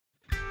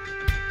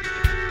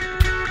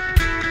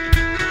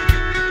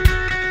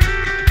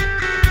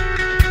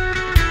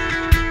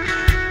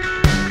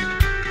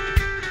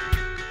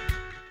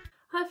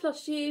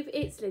Flosstube,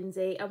 it's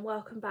Lindsay and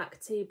welcome back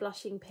to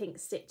Blushing Pink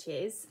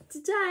Stitches.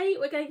 Today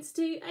we're going to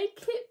do a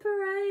kit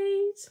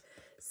parade.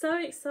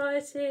 So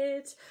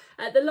excited.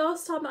 The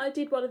last time I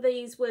did one of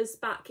these was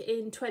back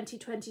in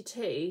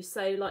 2022,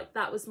 so like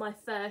that was my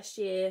first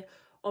year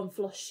on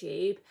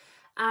Flosstube,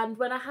 and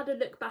when I had a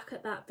look back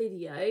at that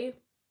video,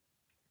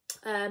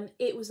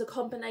 it was a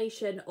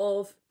combination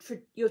of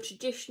your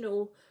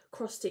traditional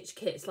cross stitch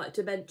kits like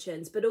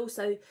dimensions, but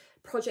also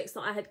projects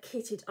that I had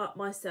kitted up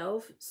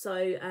myself.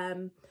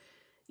 So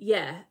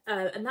yeah,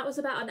 and that was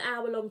about an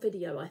hour-long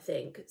video, I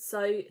think.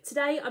 So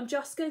today I'm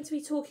just going to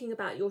be talking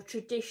about your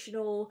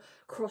traditional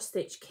cross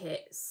stitch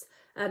kits,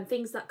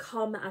 things that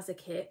come as a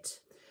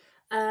kit,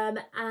 and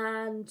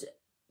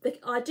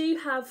I do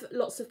have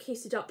lots of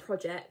kitted up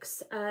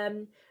projects.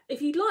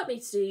 If you'd like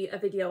me to do a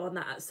video on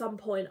that at some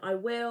point, I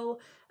will.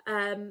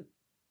 I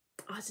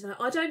don't know,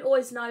 I don't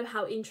always know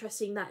how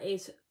interesting that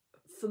is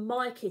for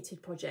my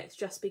kitted projects,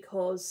 just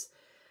because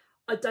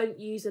I don't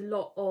use a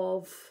lot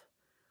of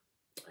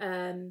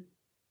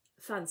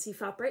fancy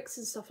fabrics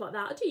and stuff like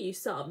that. I do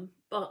use some,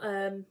 but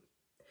I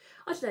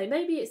don't know,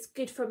 maybe it's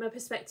good from a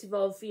perspective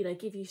of, you know,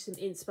 give you some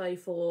inspo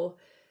for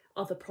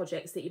other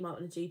projects that you might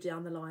want to do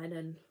down the line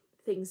and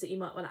things that you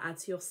might want to add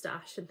to your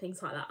stash and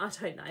things like that. I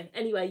don't know.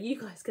 Anyway, you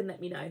guys can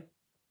let me know.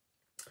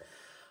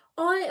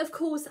 I, of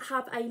course,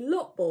 have a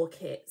lot more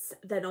kits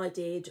than I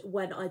did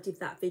when I did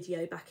that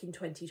video back in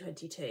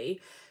 2022.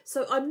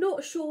 So I'm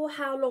not sure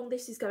how long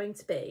this is going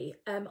to be.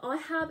 I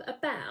have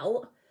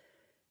about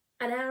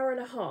an hour and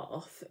a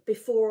half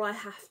before I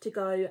have to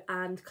go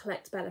and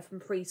collect Bella from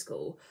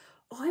preschool.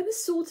 I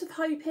was sort of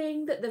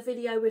hoping that the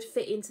video would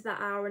fit into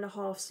that hour and a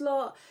half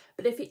slot,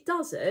 but if it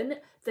doesn't,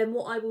 then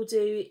what I will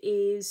do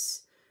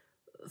is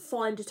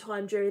find a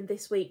time during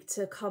this week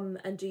to come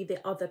and do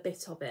the other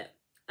bit of it.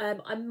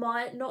 I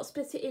might not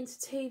split it into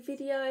two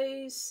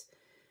videos.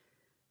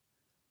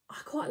 I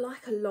quite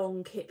like a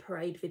long kit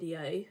parade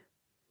video.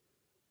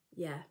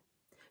 Yeah.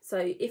 So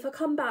if I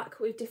come back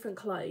with different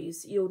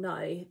clothes, you'll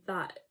know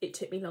that it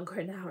took me longer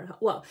than an hour and a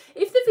half. Well,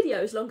 if the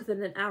video is longer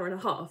than an hour and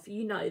a half,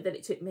 you know that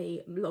it took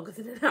me longer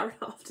than an hour and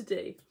a half to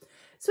do.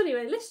 So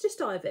anyway, let's just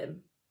dive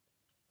in.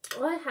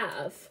 I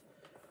have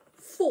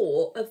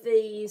 4 of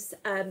these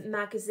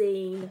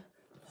magazine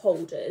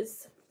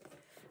holders,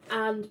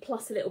 and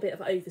plus a little bit of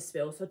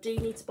overspill, so I do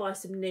need to buy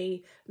some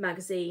new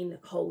magazine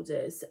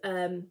holders.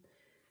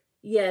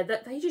 Yeah,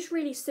 that they just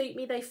really suit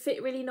me. They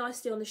fit really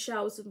nicely on the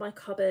shelves of my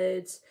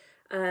cupboard.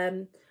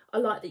 I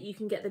like that you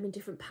can get them in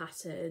different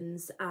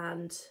patterns,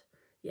 and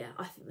yeah,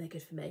 I think they're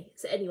good for me.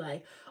 So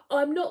anyway,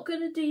 I'm not going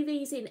to do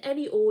these in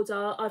any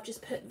order. I've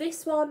just put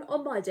this one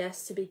on my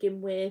desk to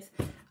begin with,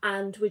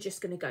 and we're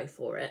just going to go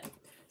for it.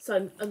 So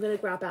I'm going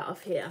to grab out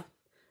of here.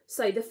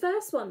 So the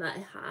first one that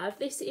I have,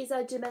 this is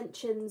a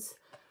Dimensions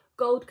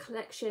Gold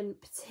Collection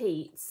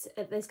Petites.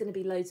 There's going to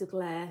be loads of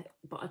glare,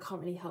 but I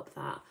can't really help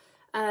that.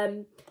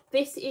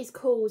 This is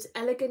called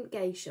Elegant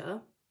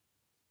Geisha.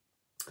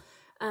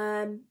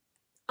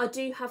 I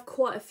do have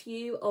quite a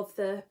few of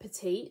the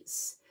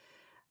petites,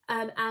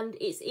 and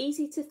it's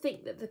easy to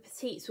think that the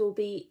petites will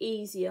be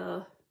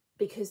easier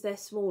because they're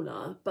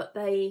smaller, but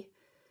they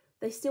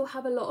still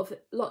have a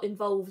lot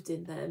involved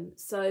in them.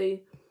 So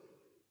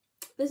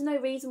there's no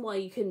reason why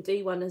you couldn't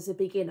do one as a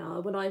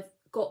beginner. When I've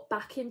got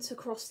back into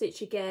cross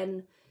stitch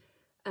again,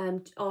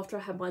 after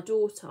I had my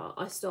daughter,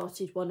 I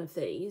started one of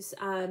these.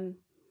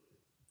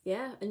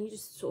 Yeah, and you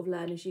just sort of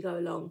learn as you go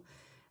along.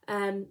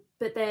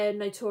 But they're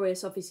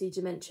notorious, obviously,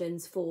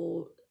 Dimensions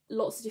for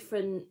lots of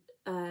different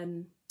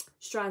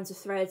strands of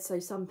thread. So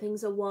some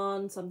things are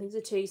 1, some things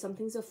are 2, some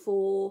things are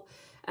 4,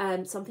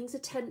 some things are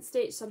 10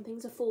 stitch, some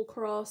things are full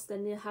cross.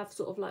 Then you have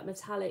sort of like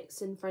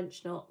metallics and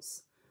French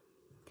knots.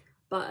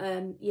 But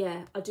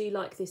yeah, I do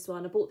like this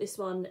one. I bought this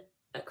one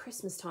at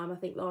Christmas time, I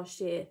think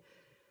last year,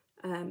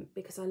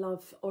 because I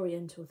love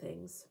oriental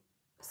things.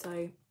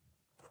 So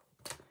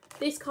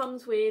this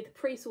comes with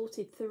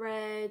pre-sorted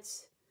thread,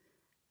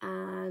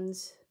 and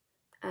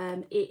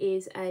it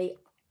is an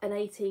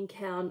 18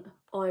 count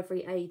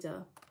ivory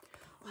Ada.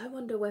 I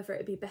wonder whether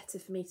it'd be better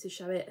for me to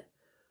show it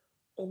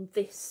on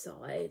this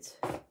side,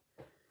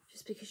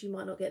 just because you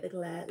might not get the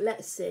glare.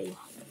 Let's see.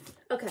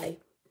 Okay,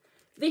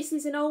 this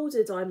is an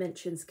older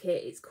Dimensions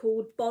kit. It's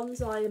called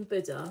Bonsai and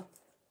Buddha.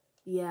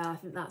 Yeah, I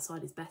think that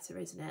side is better,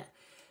 isn't it?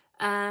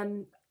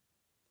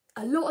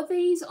 A lot of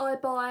these I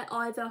buy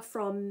either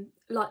from,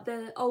 like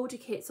the older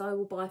kits I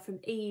will buy from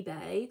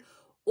eBay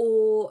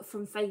or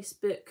from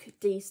Facebook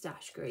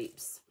de-stash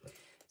groups.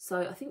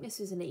 So I think this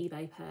is an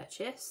eBay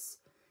purchase.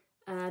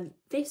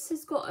 This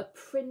has got a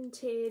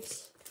printed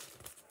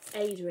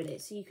Ada in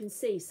it, so you can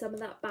see some of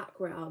that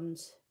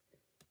background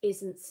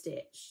isn't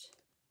stitched.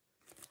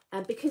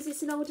 And because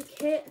it's an older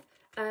kit,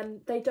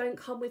 they don't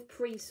come with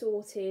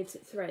pre-sorted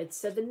threads.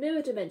 So the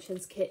newer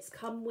Dimensions kits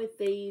come with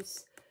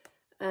these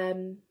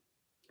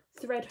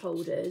thread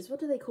holders. What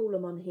do they call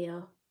them on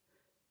here?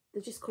 They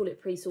just call it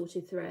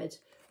pre-sorted thread,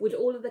 with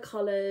all of the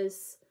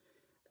colours,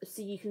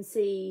 so you can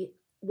see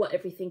what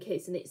everything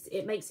is, and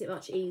it makes it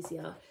much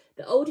easier.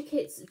 The older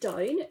kits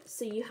don't,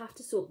 so you have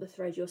to sort the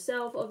thread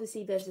yourself.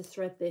 Obviously there's a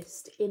thread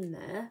list in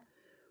there,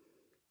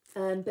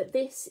 but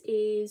this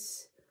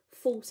is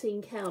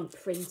 14 count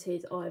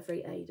printed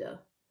ivory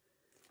Ada.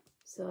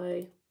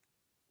 So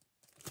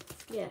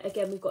yeah,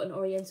 again, we've got an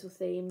oriental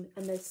theme,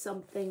 and there's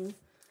something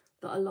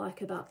that I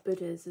like about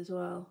Buddhas as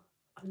well.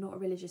 I'm not a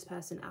religious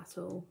person at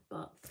all,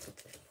 but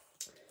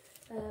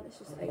let's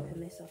just open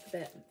this up a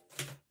bit.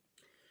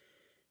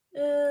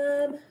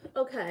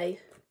 Okay,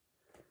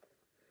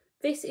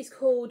 this is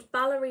called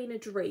Ballerina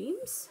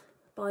Dreams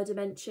by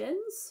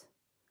Dimensions.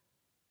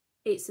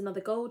 It's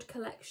another gold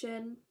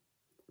collection,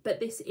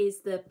 but this is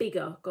the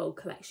bigger gold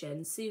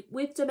collection. So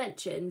with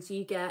Dimensions,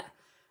 you get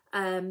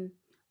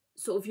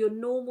sort of your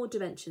normal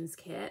Dimensions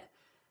kit,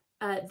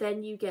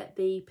 then you get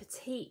the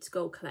petite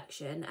gold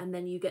collection, and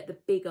then you get the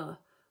bigger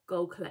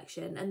gold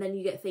collection, and then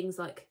you get things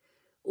like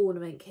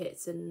ornament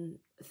kits and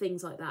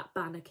things like that,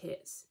 banner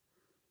kits.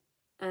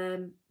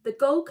 The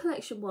gold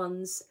collection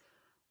ones,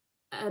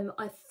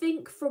 I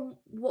think from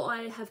what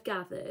I have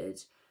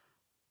gathered,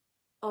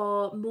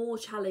 are more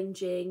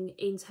challenging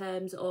in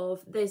terms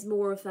of there's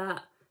more of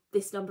that,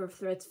 this number of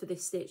threads for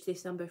this stitch,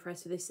 this number of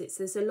threads for this stitch.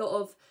 There's a lot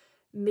of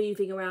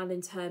moving around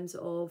in terms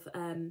of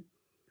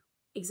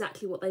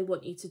exactly what they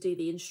want you to do,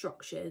 the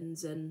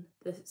instructions and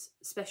the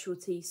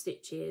specialty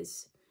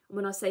stitches. And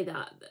when I say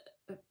that,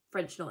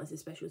 French knot is a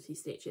specialty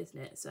stitch, isn't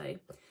it? So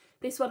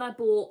this one I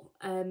bought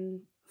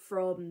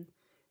from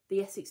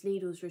the Essex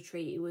Needles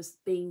retreat. It was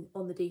being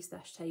on the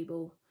D-stash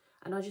table,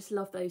 and I just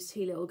love those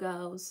two little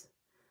girls.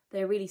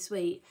 They're really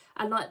sweet,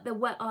 and like the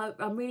way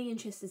I'm really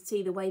interested to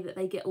see the way that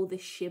they get all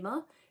this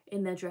shimmer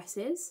in their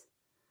dresses.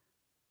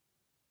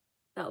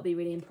 That'll be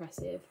really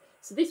impressive.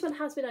 So this one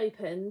has been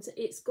opened.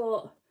 It's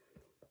got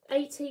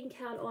 18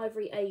 count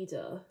ivory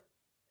Ada,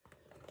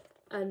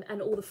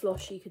 and all the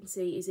floss you can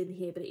see is in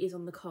here, but it is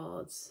on the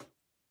cards.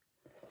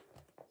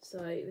 So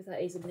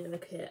that is a newer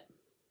kit.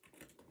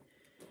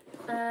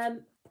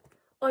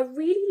 I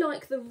really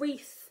like the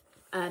wreath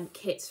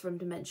kits from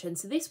Dimension.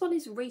 So this one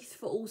is Wreath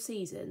for All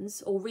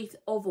Seasons, or Wreath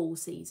of All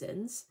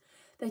Seasons.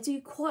 They do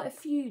quite a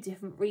few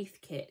different wreath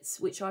kits,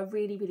 which I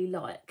really, really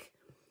like.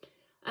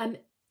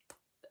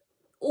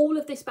 All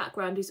of this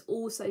background is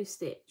also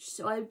stitched.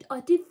 So I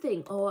did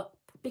think, oh,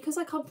 because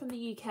I come from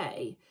the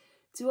UK,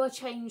 do I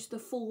change the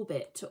fall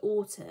bit to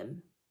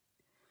autumn?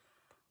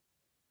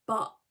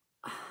 But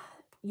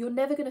you're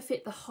never going to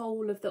fit the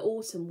whole of the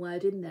autumn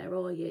word in there,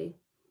 are you?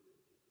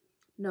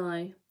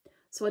 No.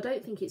 So I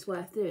don't think it's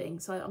worth doing.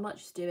 So I might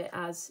just do it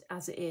as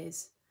it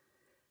is.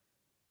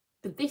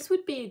 But this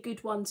would be a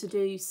good one to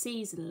do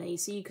seasonally.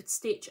 So you could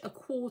stitch a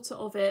quarter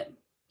of it,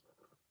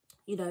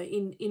 you know,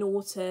 in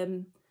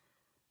autumn.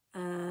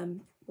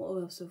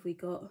 What else have we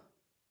got?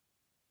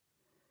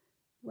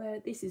 Where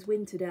this is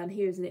winter down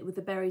here, isn't it? With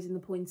the berries and the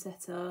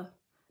poinsettia.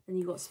 Then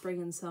you've got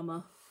spring and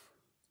summer.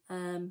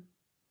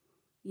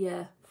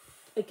 Yeah.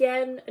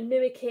 Again, a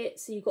newer kit,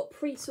 so you've got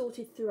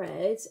pre-sorted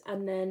threads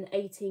and then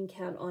 18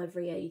 count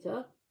ivory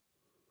Ada.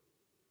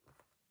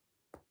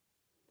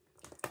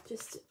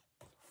 Just,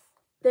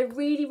 they're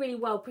really, really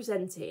well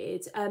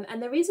presented.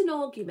 And there is an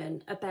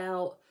argument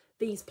about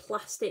these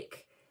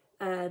plastic,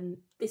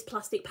 this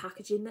plastic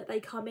packaging that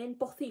they come in.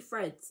 Bothy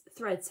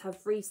Threads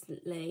have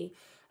recently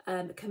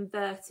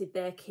converted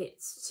their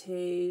kits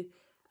to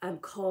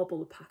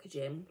cardboard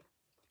packaging.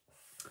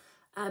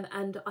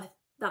 And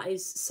that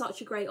is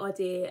such a great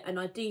idea, and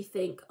I do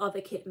think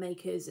other kit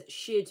makers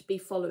should be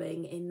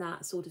following in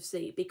that sort of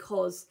suit,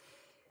 because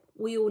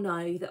we all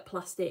know that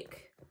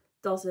plastic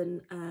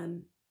doesn't,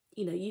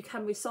 you know, you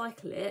can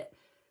recycle it,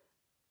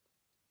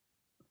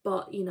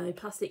 but, you know,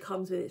 plastic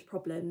comes with its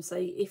problems. So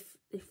if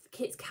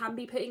kits can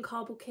be put in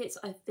cardboard kits,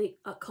 I think,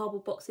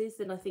 cardboard boxes,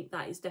 then I think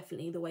that is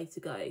definitely the way to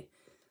go.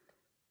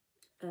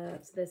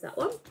 So there's that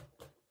one.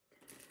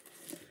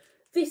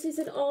 This is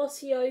an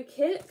RTO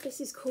kit.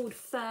 This is called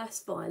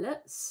First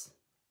Violets.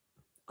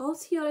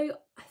 RTO,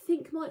 I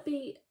think, might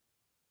be...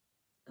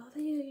 Are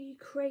they a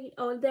Ukraine?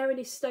 Oh, they're an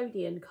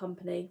Estonian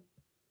company.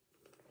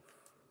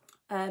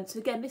 So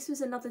again, this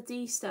was another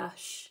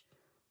D-stash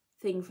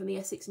thing from the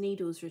Essex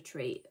Needles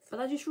retreat. But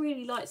I just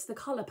really liked the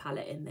colour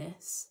palette in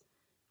this.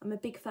 I'm a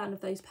big fan of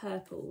those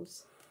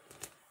purples.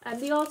 And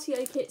the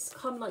RTO kits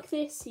come like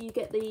this. So you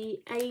get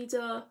the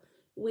Ada,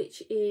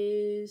 which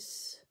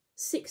is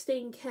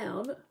 16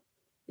 count.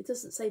 It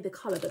doesn't say the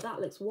colour, but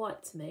that looks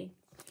white to me.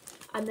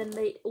 And then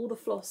all the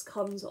floss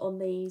comes on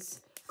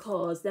these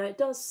cards. Now, it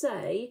does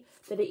say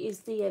that it is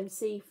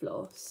DMC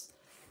floss,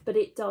 but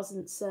it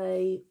doesn't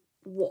say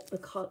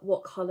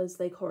what colours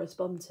they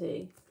correspond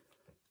to.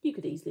 You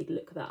could easily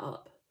look that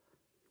up.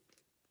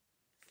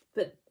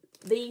 But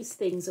these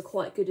things are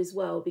quite good as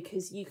well,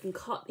 because you can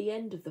cut the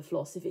end of the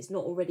floss if it's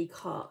not already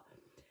cut.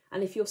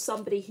 And if you're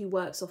somebody who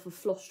works off of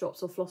floss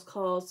drops or floss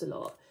cards a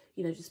lot,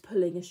 you know, just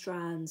pulling a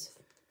strand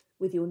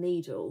with your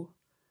needle,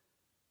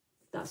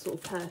 that's sort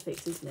of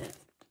perfect, isn't it?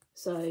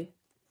 So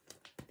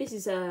this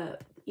is a,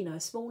 you know, a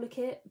smaller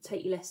kit,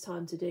 take you less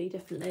time to do,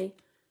 definitely.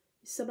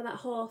 Some of that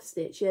half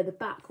stitch, yeah, the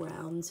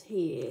background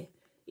here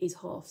is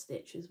half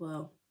stitch as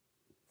well.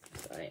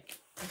 So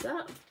there's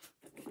that.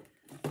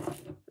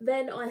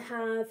 Then I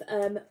have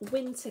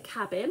Winter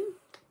Cabin,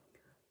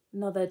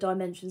 another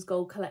Dimensions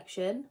Gold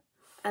collection.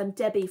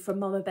 Debbie from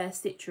Mama Bear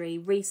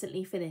Stitchery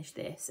recently finished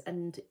this,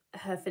 and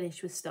her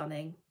finish was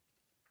stunning.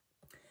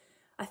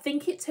 I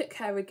think it took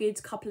her a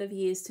good couple of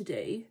years to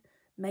do,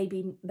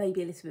 maybe a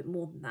little bit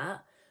more than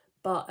that,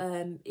 but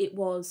it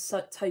was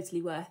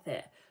totally worth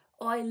it.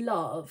 I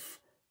love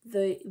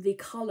the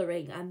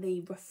colouring and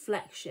the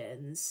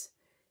reflections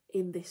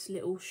in this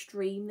little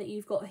stream that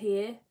you've got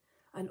here,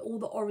 and all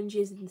the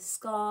oranges in the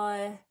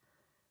sky.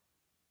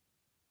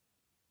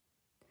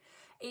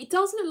 It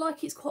does look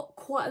like it's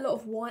quite a lot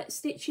of white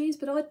stitches,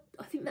 but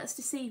I think that's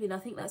deceiving. I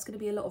think that's going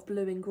to be a lot of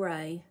blue and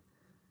grey.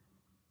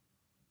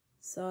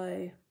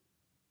 So,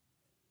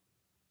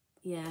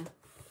 yeah,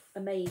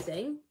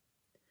 amazing.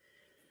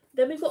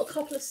 Then we've got a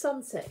couple of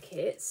Sunset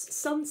kits.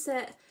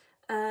 Sunset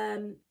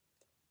are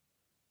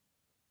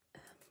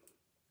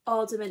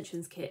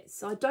Dimensions kits.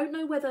 So I don't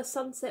know whether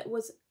Sunset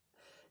was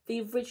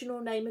the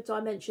original name of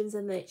Dimensions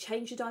and then it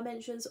changed the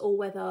Dimensions, or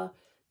whether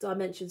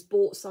Dimensions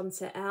bought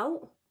Sunset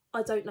out.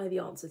 I don't know the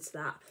answer to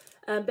that.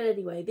 But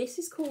anyway, this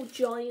is called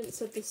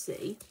Giants of the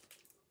Sea.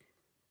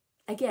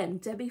 Again,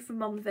 Debbie from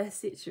Mama Bear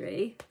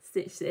Stitchery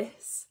stitched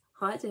this.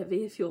 Hi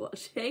Debbie, if you're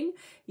watching.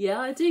 Yeah,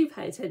 I do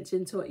pay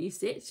attention to what you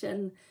stitch,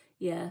 and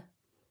yeah.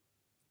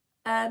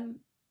 I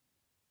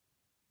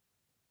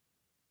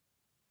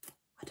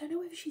don't know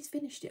whether she's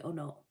finished it or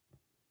not.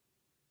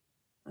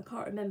 I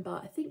can't remember.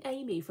 I think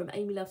Amy from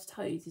Amy Loves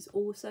Toes is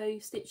also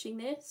stitching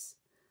this.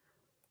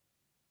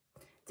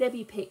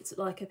 Debbie picked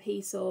like a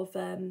piece of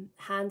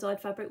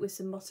hand-dyed fabric with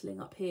some mottling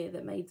up here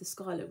that made the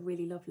sky look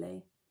really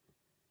lovely.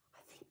 I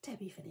think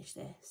Debbie finished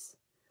this.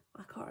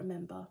 I can't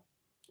remember.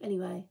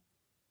 Anyway,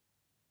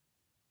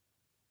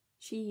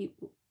 she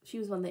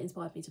was one that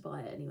inspired me to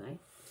buy it anyway.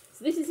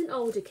 So this is an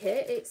older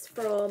kit. It's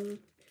from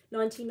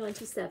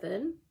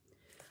 1997,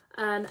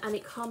 and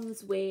it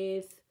comes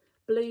with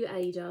blue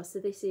Aida. So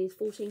this is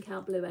 14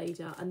 count blue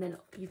Aida, and then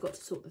you've got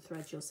to sort the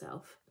threads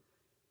yourself.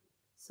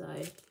 So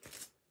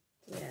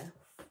yeah.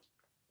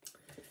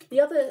 The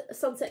other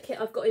Sunset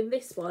kit I've got in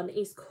this one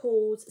is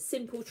called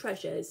Simple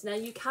Treasures. Now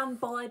you can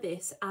buy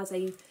this as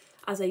a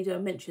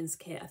Dimensions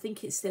kit. I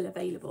think it's still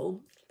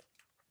available,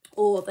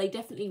 or they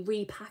definitely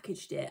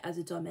repackaged it as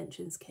a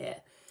Dimensions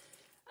kit.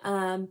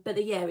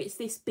 But yeah, it's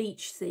this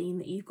beach scene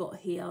that you've got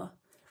here,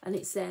 and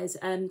it says,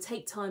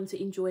 take time to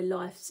enjoy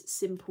life's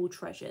simple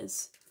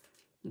treasures.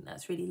 I think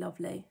that's really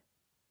lovely.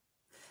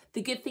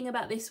 The good thing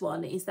about this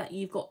one is that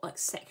you've got like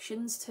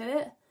sections to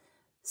it,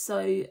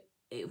 so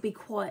it would be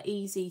quite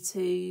easy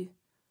to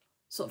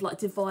sort of like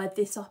divide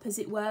this up, as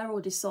it were,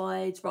 or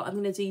decide, right, I'm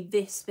going to do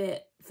this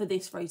bit for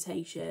this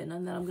rotation,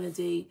 and then I'm going to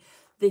do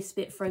this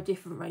bit for a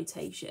different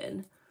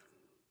rotation.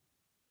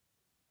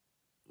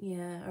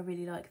 Yeah, I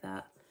really like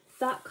that.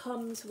 That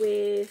comes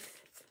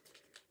with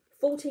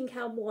 14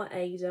 count white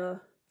Aida,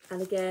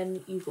 and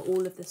again, you've got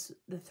all of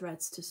the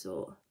threads to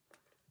sort.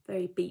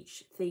 Very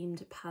beach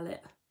themed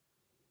palette.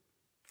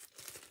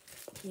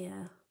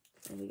 Yeah,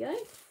 there we go.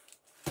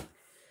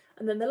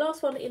 And then the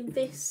last one in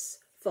this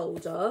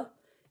folder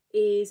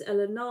is a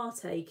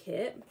Lanate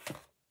kit,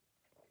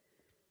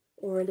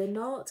 or a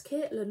Lanate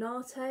kit,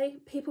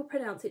 Lanate. People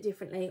pronounce it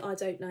differently. I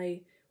don't know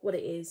what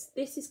it is.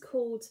 This is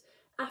called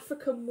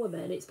African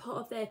Woman. It's part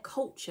of their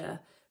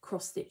Culture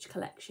cross-stitch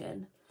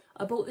collection.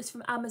 I bought this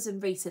from Amazon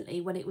recently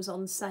when it was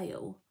on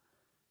sale.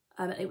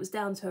 It was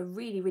down to a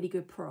really, really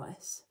good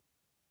price.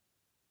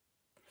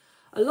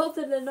 A lot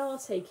of the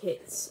Lanate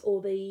kits,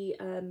 or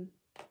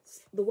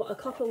a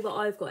couple that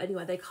I've got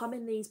anyway, they come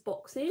in these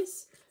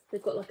boxes.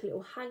 They've got like a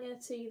little hanger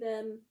to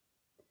them,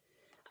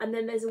 and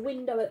then there's a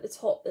window at the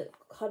top that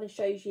kind of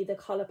shows you the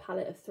colour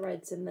palette of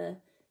threads and the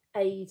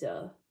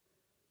Aida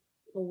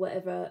or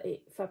whatever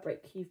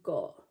fabric you've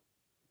got,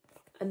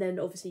 and then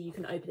obviously you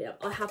can open it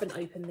up. I haven't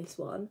opened this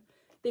one.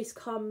 This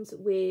comes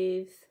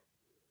with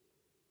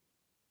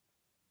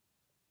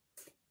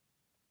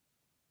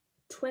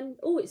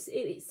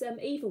it's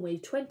even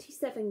weave,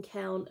 27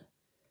 count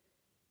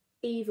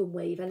even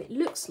weave, and it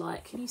looks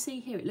like, can you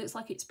see here, it looks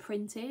like it's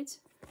printed,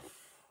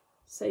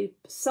 so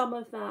some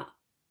of that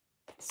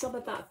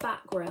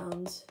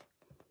background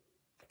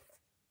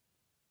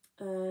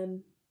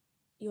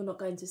you're not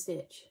going to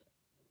stitch.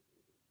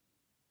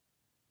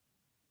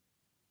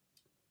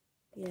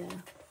 Yeah,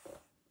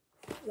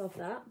 love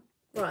that.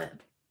 Right,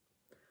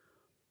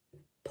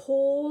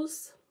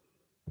 pause,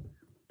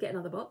 get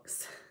another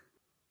box.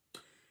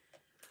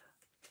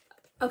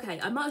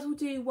 Okay, I might as well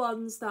do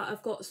ones that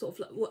I've got sort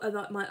of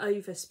like my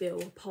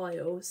overspill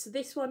pile. So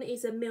this one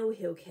is a Mill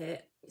Hill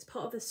kit. It's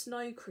part of the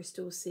Snow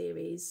Crystal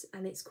series,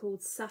 and it's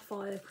called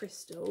Sapphire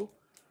Crystal.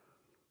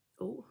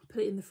 Oh,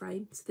 put it in the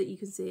frame so that you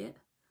can see it.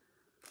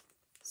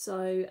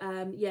 So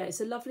yeah,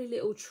 it's a lovely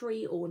little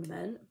tree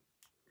ornament.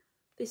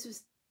 This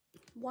was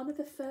one of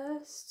the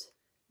first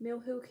Mill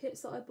Hill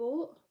kits that I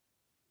bought.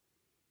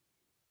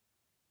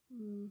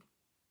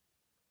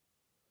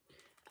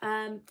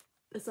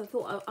 So I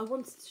thought I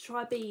wanted to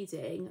try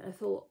beading. I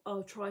thought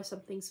I'll try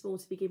something small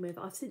to begin with.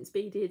 I've since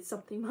beaded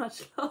something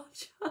much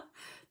larger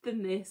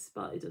than this,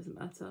 but it doesn't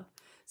matter.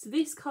 So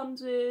this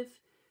comes with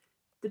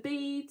the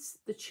beads,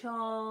 the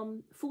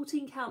charm,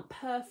 14 count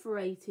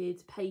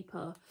perforated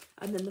paper,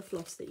 and then the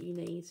floss that you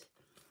need.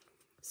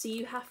 So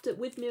you have to,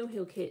 with Mill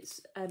Hill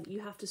kits,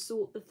 you have to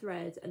sort the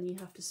thread and you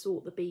have to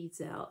sort the beads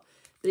out.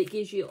 But it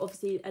gives you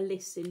obviously a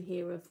list in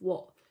here of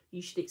what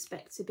you should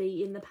expect to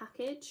be in the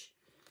package.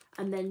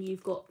 And then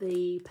you've got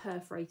the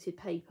perforated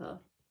paper,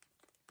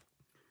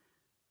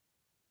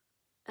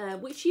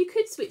 which you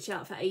could switch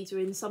out for Ada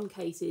in some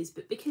cases,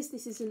 but because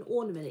this is an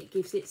ornament, it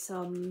gives it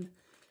some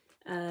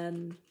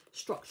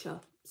structure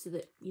so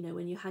that, you know,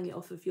 when you hang it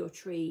off of your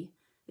tree,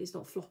 it's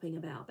not flopping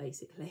about,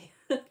 basically.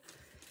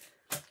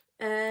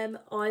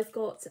 I've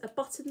got a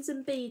buttons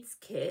and beads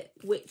kit,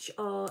 which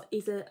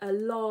is a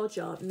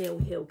larger Mill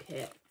Hill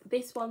kit.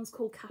 This one's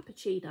called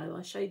Cappuccino.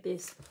 I showed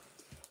this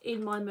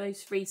in my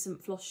most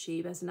recent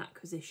Flosstube as an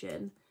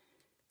acquisition.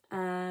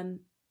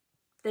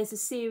 There's a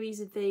series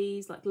of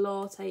these, like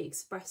latte,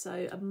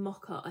 espresso and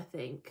mocha, I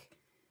think.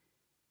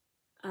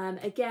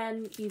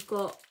 Again, you've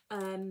got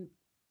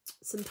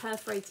some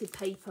perforated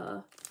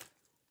paper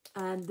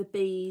and the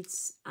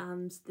beads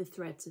and the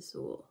thread to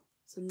sort.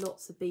 So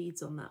lots of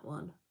beads on that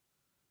one.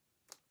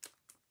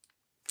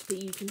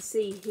 But you can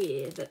see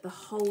here that the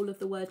whole of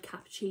the word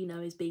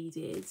cappuccino is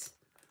beaded.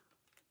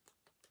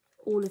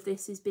 All of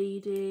this is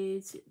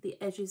beaded, the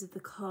edges of the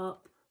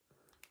cup.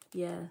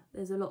 Yeah,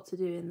 there's a lot to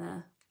do in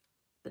there,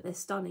 but they're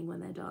stunning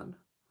when they're done.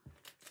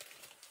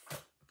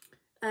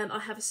 I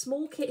have a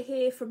small kit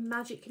here from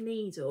Magic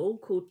Needle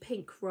called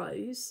Pink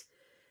Rose.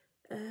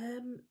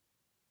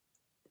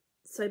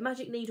 So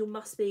Magic Needle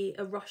must be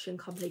a Russian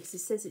company because it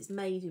says it's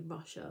made in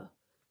Russia.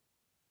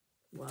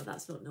 Well,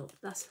 that's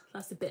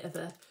a bit of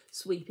a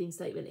sweeping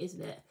statement,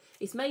 isn't it?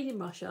 It's made in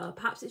Russia.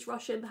 Perhaps it's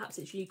Russian, perhaps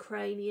it's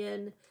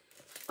Ukrainian.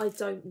 I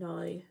don't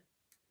know.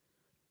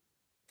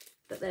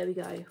 But there we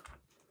go.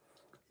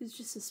 This is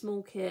just a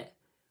small kit.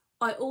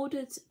 I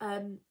ordered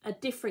a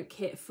different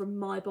kit from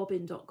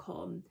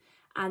mybobbin.com,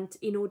 and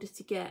in order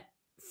to get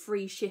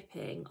free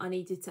shipping, I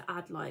needed to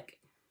add like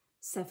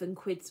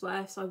 £7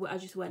 worth. So I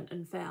just went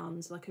and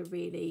found like a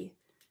really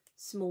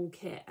small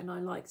kit, and I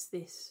liked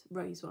this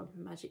rose one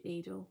from Magic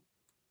Needle.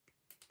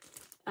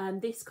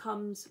 And this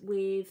comes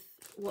with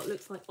what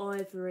looks like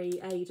ivory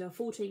Ada,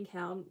 14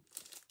 count.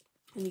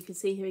 And you can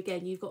see here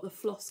again, you've got the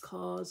floss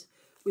card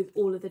with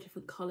all of the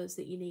different colours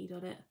that you need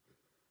on it.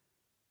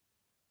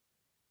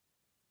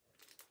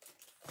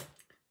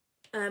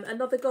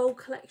 Another gold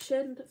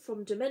collection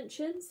from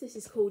Dimensions. This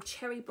is called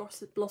Cherry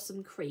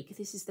Blossom Creek.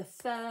 This is the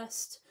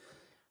first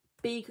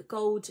big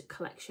gold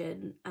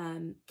collection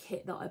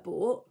kit that I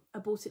bought. I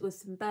bought it with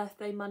some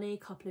birthday money a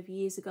couple of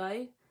years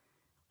ago.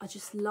 I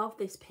just love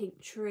this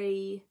pink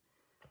tree,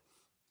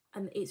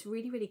 and it's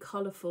really, really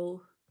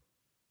colourful.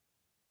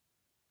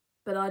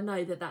 But I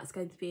know that that's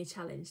going to be a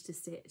challenge to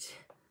stitch.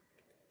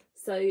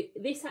 So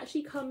this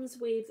actually comes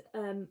with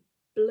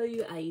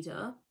blue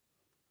Ada.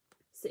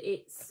 So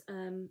it's,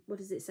 what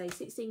does it say?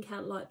 16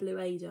 count light blue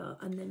Ada.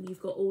 And then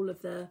you've got all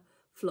of the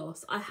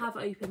floss. I have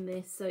opened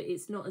this, so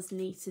it's not as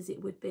neat as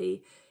it would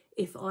be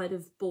if I'd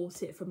have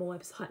bought it from a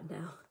website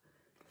now.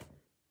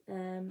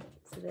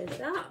 So there's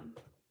that.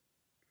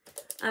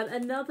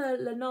 Another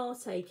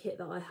Lanate kit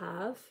that I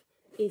have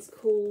is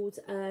called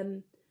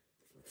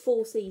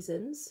 4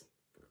 Seasons.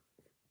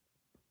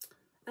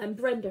 And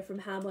Brenda from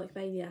Handwork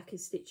Maniac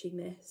is stitching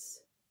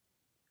this,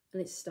 and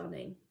it's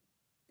stunning.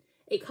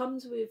 It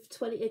comes with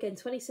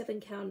 27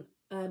 count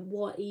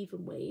white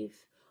even weave.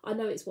 I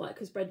know it's white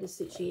because Brenda's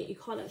stitching it. You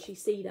can't actually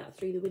see that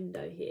through the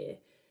window here,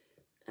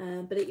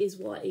 but it is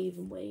white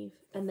even weave,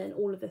 and then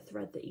all of the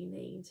thread that you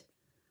need.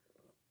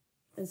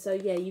 And so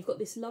yeah, you've got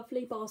this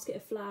lovely basket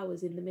of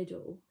flowers in the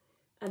middle,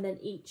 and then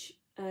each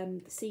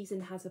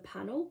season has a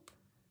panel.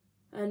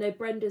 I know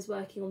Brenda's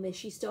working on this.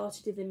 She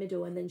started in the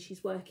middle and then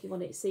she's working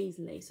on it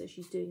seasonally. So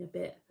she's doing a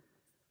bit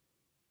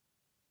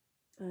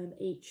from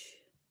each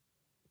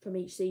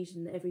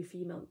season every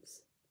few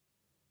months.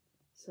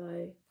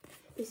 So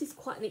this is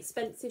quite an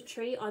expensive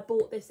tree. I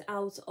bought this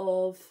out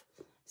of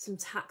some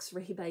tax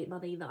rebate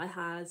money that I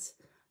had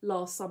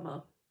last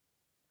summer.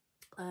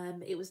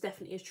 It was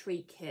definitely a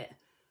treat kit.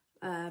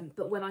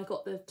 But when I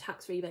got the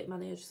tax rebate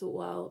money, I just thought,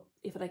 well,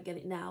 if I don't get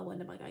it now, when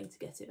am I going to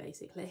get it,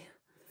 basically?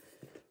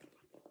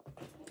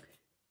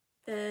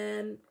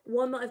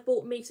 One that I've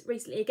bought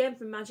recently, again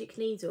from Magic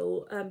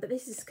Needle, but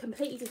this is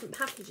completely different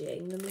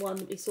packaging than the one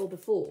that we saw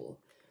before.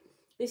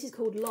 This is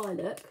called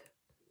Lilac,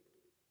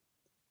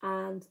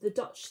 and the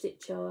Dutch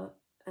stitcher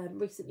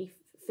recently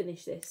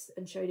finished this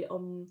and showed it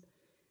on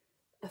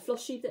a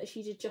Flosstube that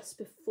she did just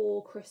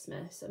before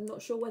Christmas. I'm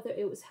not sure whether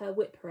it was her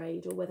whip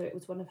parade or whether it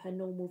was one of her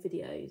normal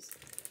videos,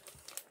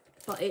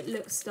 but it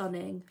looks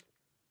stunning.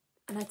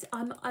 And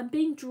I'm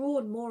being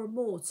drawn more and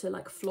more to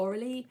like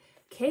florally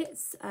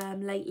kits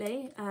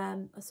lately,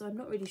 so I'm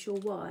not really sure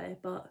why,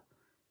 but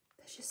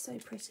they're just so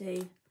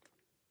pretty.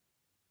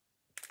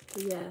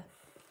 But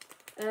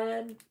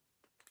yeah,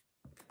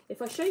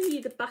 If I show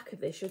you the back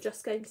of this, you're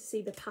just going to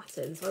see the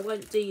pattern, so I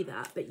won't do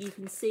that, but you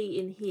can see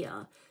in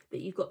here that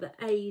you've got the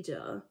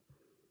Ada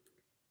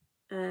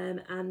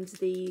and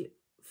the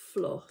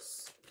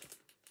floss.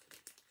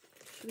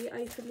 Should we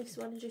open this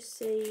one and just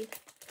see?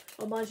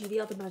 Oh, mind you,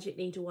 the other magic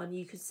needle one,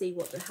 you could see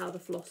how the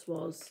floss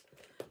was.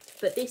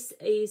 But this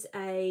is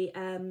a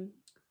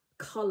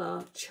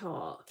colour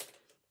chart,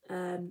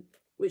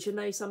 which I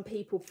know some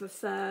people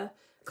prefer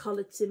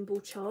coloured symbol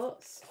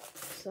charts.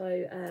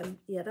 So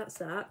yeah, that's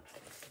that.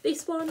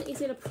 This one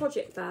is in a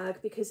project bag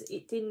because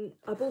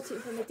I bought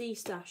it from a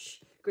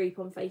D-Stash group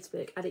on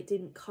Facebook and it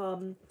didn't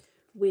come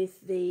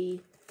with the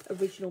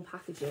original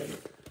packaging.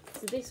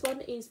 So this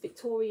one is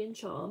Victorian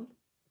Charm.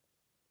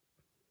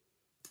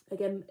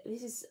 Again,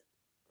 this is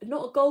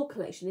not a gold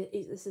collection,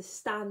 it's a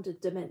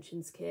standard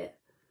dimensions kit.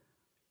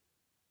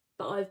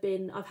 But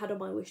I've had on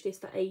my wish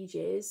list for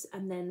ages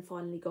and then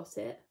finally got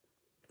it.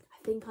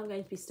 I think I'm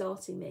going to be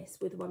starting this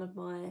with one of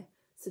my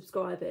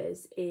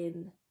subscribers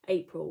in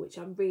April, which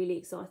I'm really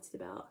excited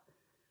about.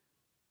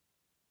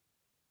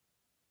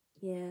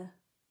 Yeah.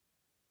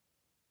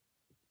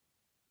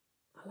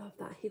 I love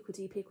that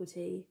hickory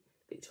pickory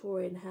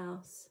Victorian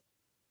house.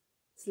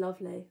 It's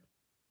lovely.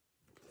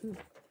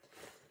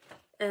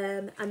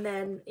 And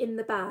then in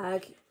the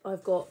bag,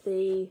 I've got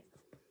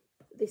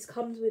this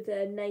comes with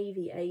a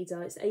navy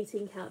Ada. It's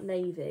 18 count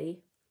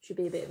navy. Should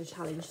be a bit of a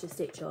challenge to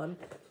stitch on.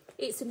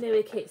 It's a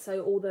newer kit, so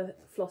all the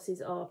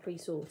flosses are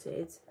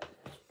pre-sorted.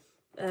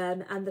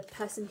 And the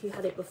person who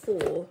had it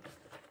before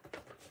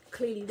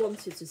clearly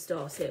wanted to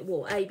start it.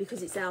 Well, A,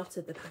 because it's out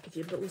of the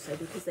packaging, but also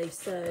because they've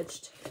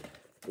serged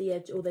the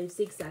edge, or they've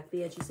zigzagged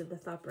the edges of the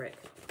fabric.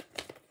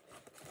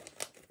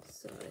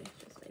 So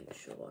just make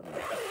sure I'm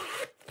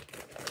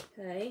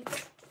okay.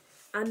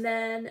 And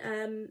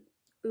then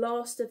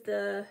last of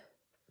the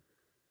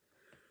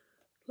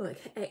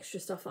like extra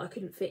stuff that I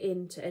couldn't fit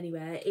into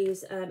anywhere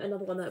is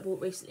another one that I bought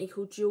recently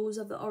called Jewels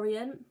of the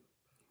Orient.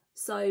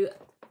 So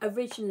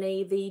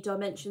originally the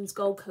Dimensions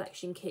Gold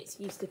Collection kits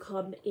used to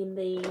come in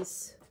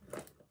these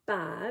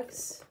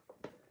bags.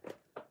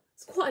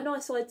 It's quite a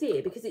nice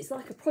idea because it's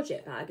like a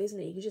project bag, isn't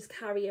it? You can just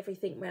carry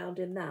everything round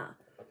in that.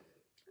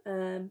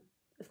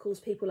 Of course,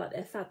 people like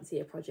their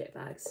fancier project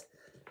bags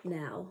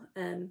now.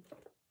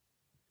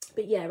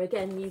 But yeah,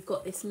 again, you've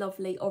got this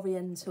lovely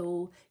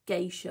oriental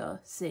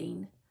geisha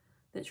scene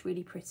that's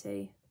really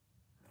pretty.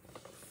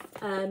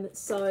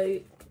 So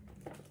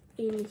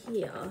in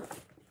here,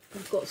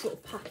 you've got sort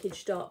of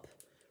packaged up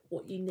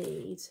what you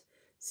need.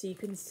 So you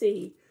can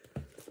see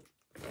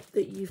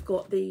that you've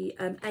got the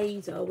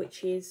Ada,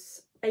 which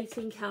is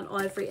 18 count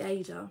ivory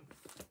Ada,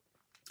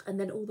 and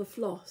then all the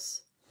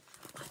floss.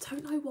 I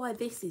don't know why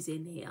this is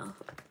in here.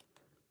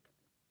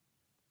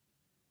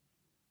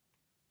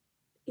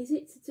 Is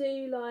it to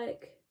do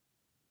like...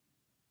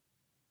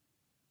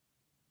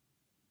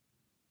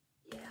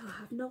 Yeah, I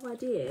have no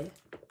idea.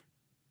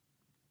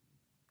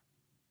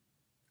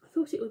 I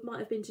thought it might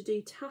have been to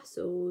do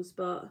tassels,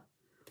 but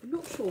I'm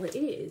not sure it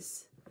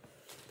is.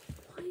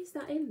 Why is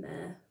that in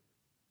there?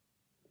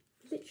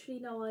 Literally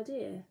no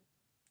idea.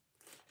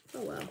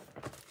 Oh well.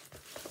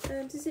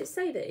 Does it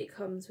say that it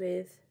comes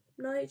with...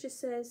 No, it just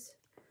says...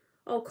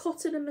 Oh,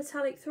 cotton and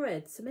metallic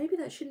thread. So maybe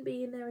that shouldn't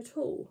be in there at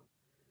all.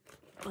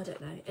 I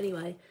don't know.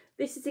 Anyway,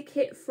 this is a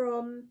kit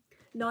from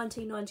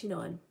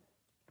 1999.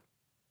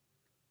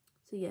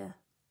 So yeah.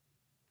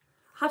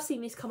 I have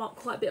seen this come up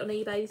quite a bit on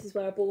eBay. This is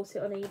where I bought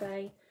it on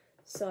eBay.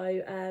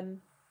 So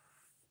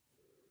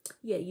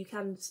yeah, you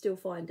can still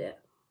find it.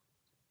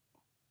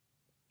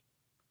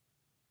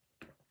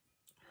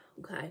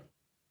 Okay.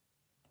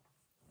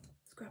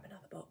 Let's grab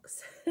another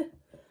box.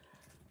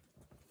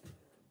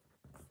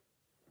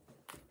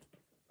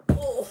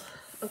 Oh,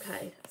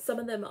 okay. Some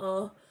of them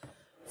are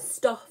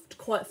stuffed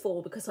quite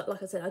full because,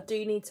 like I said, I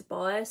do need to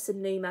buy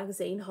some new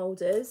magazine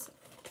holders.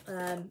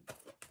 I've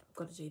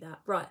got to do that.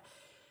 Right.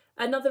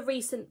 Another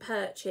recent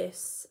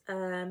purchase.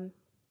 Can't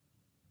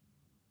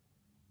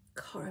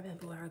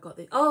remember where I got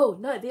this. Oh,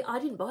 no, I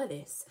didn't buy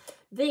this.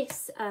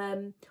 This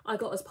I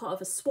got as part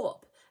of a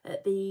swap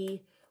at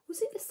the...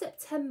 Was it the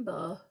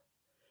September?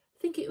 I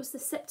think it was the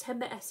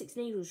September Essex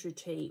Needles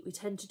retreat. We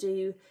tend to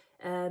do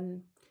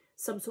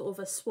some sort of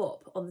a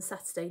swap on the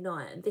Saturday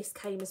night, and this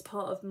came as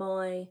part of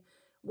my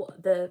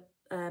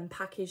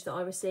package that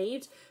I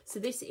received. So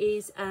this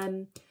is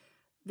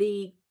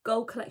the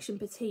Gold Collection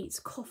Petites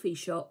coffee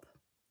shop,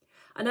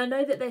 and I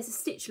know that there's a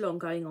stitch along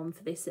going on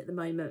for this at the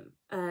moment.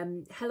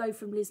 Hello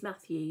from Liz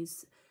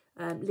Matthews.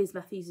 Liz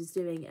Matthews is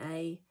doing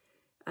a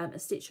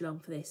stitch along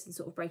for this and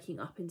sort of breaking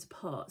up into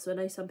parts. So I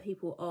know some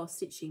people are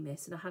stitching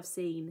this, and I have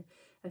seen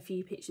a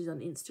few pictures on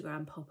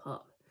Instagram pop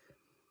up.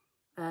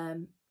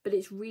 But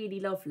it's really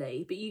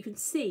lovely. But you can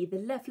see the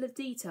level of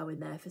detail in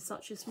there for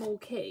such a small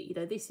kit. You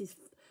know, this is,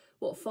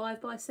 what,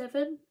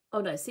 5x7?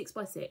 Oh no,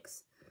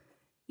 6x6.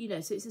 You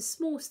know, so it's a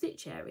small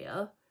stitch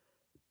area,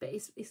 but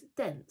it's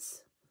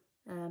dense.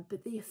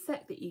 But the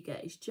effect that you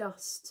get is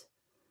just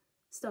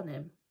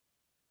stunning.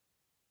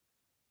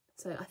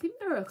 So I think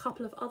there are a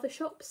couple of other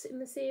shops in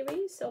the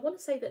series. So I want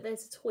to say that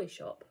there's a toy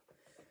shop.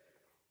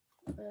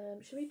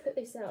 Should we put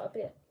this out a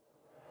bit?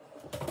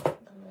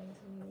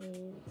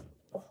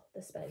 Oh,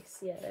 the space.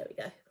 Yeah, there we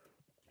go.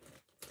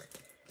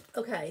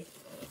 Okay.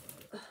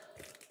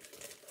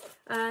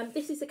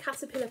 This is a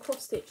Caterpillar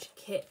cross stitch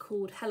kit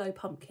called Hello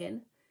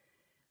Pumpkin.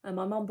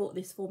 My mum bought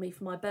this for me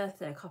for my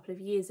birthday a couple of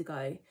years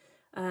ago.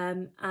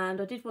 And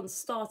I did want to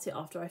start it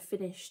after I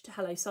finished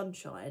Hello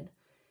Sunshine,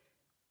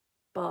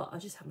 but I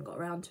just haven't got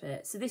around to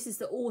it. So this is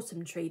the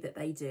autumn tree that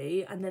they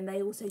do, and then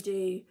they also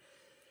do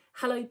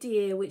Hello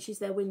Dear, which is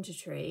their winter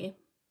tree,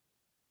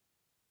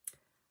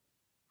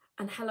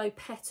 and Hello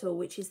Petal,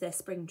 which is their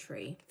spring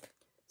tree.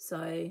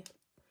 So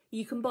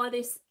you can buy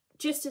this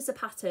just as a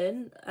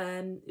pattern,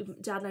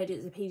 download it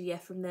as a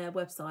PDF from their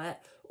website,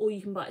 or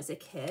you can buy it as a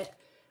kit.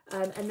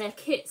 And their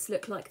kits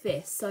look like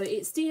this. So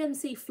it's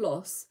DMC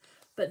floss,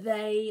 but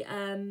they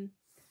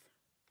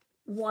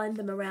wind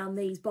them around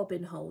these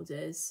bobbin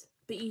holders.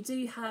 But you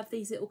do have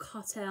these little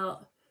cut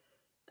out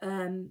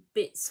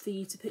bits for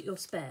you to put your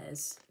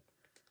spares.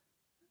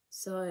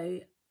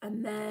 So,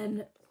 and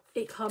then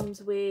it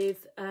comes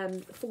with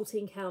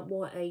 14 count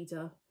white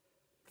Ada.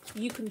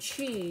 You can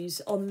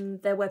choose on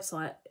their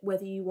website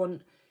whether you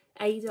want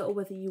Ada or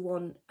whether you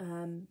want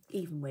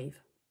even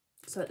weave.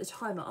 So at the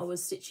time I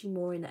was stitching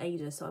more in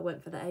Ada, so I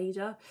went for the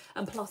Ada.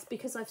 And plus,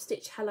 because I've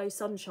stitched Hello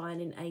Sunshine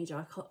in Ada,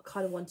 I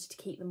kind of wanted to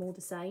keep them all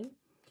the same.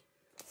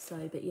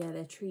 So, but yeah,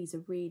 their trees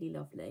are really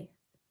lovely.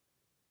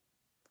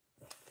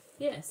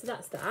 Yeah, so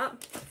that's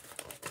that.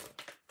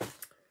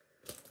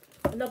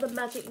 Another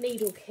magic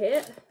needle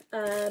kit.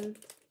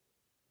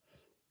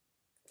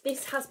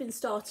 This has been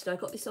started. I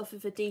got this off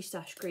of a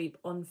D-Stash group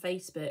on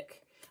Facebook,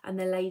 and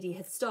the lady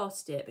had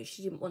started it, but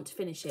she didn't want to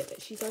finish it.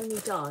 But she's only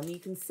done, you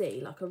can see,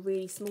 like a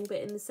really small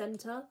bit in the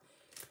centre.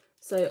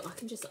 So I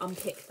can just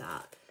unpick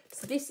that.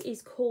 So this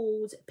is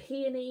called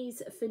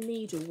Peonies for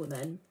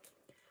Needlewoman.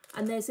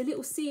 And there's a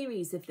little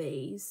series of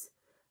these.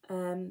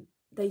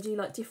 They do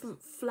like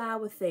different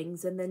flower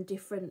things and then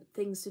different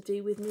things to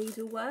do with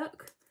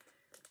needlework,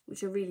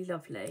 which are really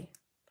lovely.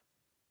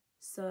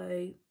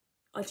 So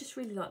I just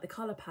really like the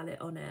colour palette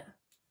on it.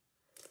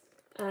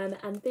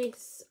 And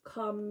this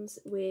comes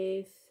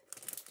with,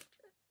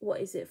 what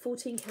is it,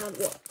 14 count,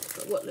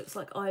 what looks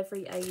like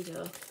ivory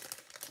Ada.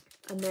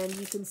 And then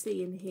you can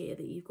see in here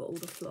that you've got all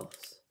the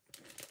floss.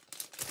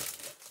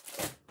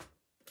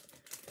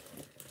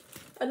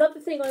 Another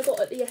thing I got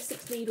at the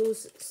Essex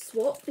Needles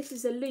swap, this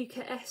is a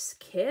Luca S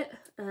kit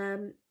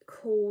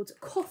called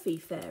Coffee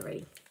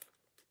Fairy.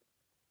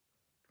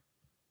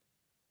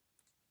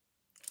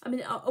 I mean,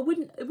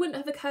 it wouldn't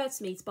have occurred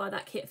to me to buy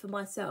that kit for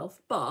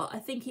myself, but I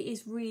think it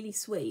is really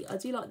sweet. I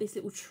do like this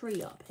little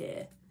tree up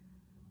here.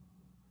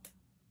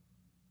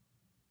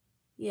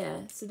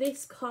 Yeah, so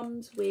this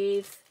comes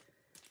with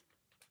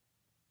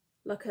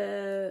like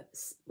a,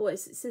 what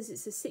is it? It says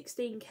it's a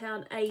 16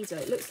 count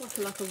Ada. It looks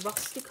like a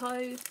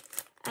rustico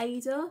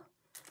Ada,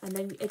 and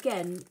then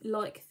again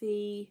like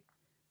the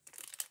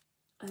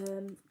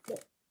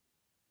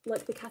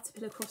like the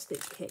Caterpillar cross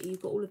stitch kit,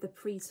 you've got all of the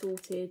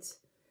pre-sorted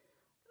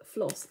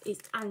floss. Is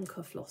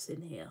anchor floss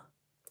in here,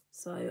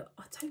 so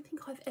I don't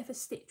think I've ever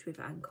stitched with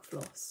anchor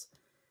floss,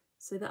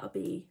 so that'll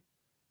be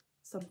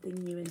something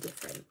new and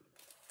different.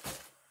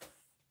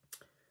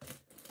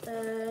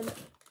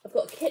 I've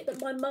got a kit that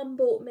my mum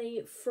bought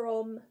me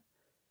for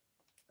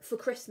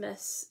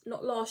Christmas,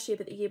 not last year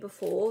but the year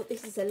before.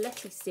 This is a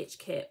Letty Stitch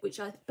kit, which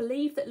I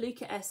believe that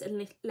Luca S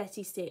and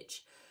Letty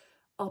Stitch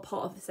are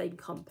part of the same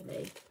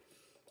company.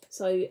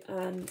 So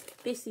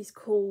this is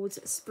called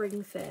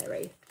Spring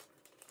Fairy,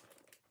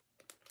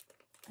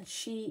 and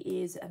she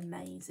is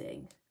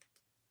amazing.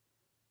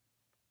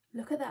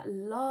 Look at that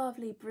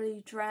lovely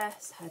blue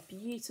dress, her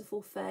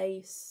beautiful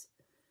face,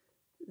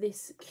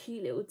 this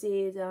cute little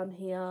deer down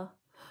here,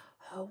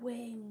 her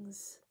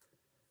wings.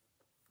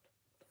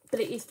 But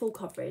it is full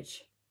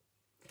coverage.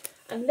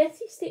 And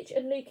Letty Stitch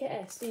and Luca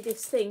S do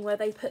this thing where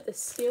they put the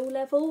skill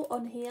level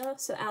on here.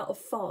 So out of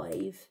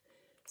 5,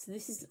 so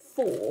this is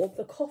 4.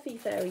 The Coffee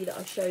Fairy that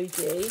I showed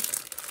you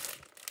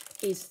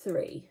is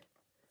 3.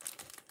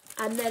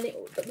 And then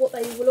what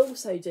they will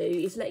also do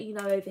is let you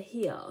know over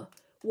here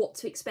what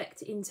to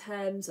expect in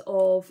terms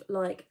of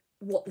like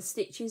what the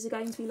stitches are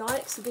going to be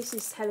like. So this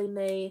is telling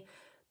me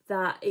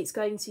that it's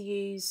going to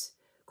use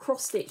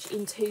cross stitch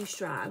in 2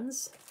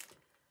 strands.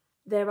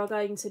 There are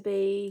going to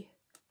be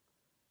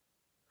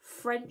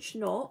French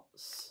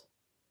knots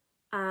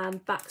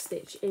and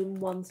backstitch in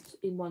one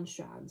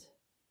strand.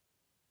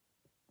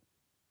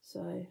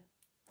 So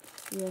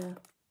yeah,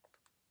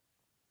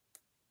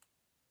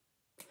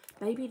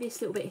 maybe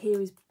this little bit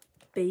here is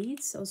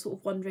beads. I was sort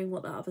of wondering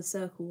what that other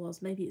circle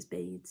was. Maybe it's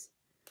beads.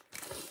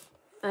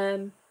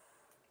 Again,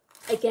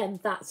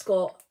 that's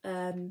got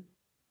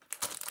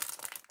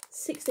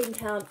 16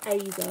 count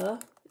Ada.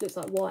 Looks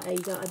like white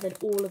Ada, and then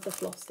all of the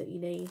floss that you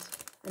need.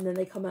 And then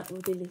they come out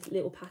with a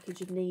little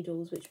package of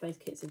needles, which most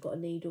kits have got a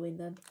needle in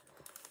them.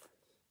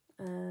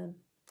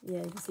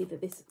 Yeah, you can see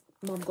that this,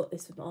 Mum got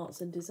this from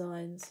Arts and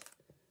Designs.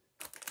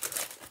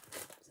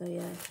 So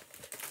yeah,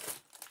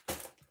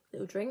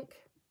 little drink.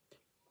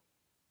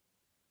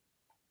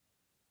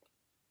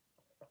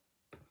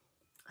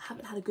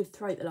 haven't had a good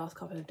throat the last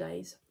couple of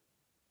days.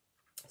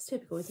 It's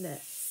typical, isn't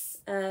it?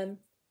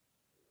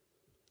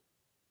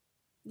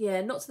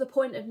 Yeah, not to the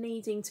point of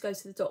needing to go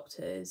to the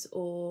doctors,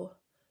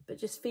 but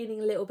just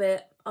feeling a little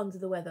bit under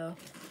the weather.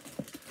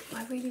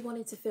 I really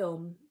wanted to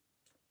film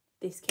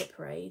this kit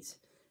parade.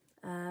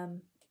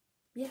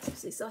 Yes, I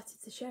was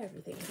excited to share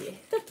everything with you.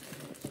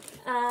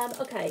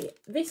 Okay,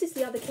 this is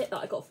the other kit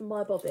that I got from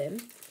My Bobbin.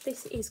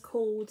 This is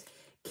called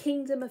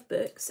Kingdom of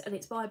Books, and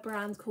it's by a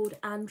brand called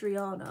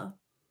Andriana.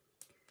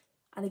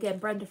 And again,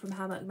 Brenda from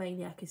Hammock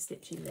Maniac is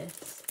stitching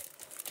this.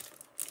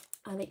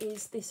 And it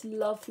is this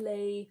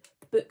lovely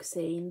book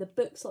scene. The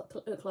books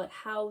look like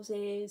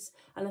houses,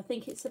 and I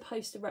think it's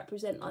supposed to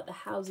represent like the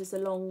houses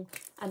along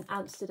an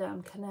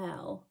Amsterdam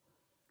canal.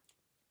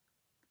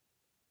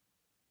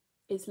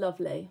 It's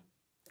lovely.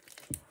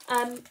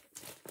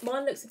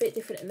 Mine looks a bit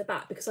different in the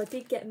back because I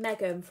did get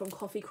Megan from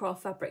Coffee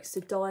Craft Fabrics to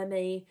dye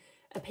me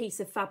a piece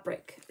of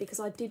fabric because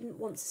I didn't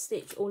want to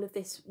stitch all of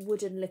this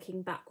wooden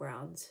looking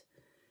background.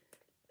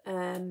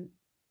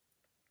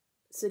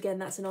 So again,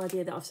 that's an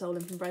idea that I've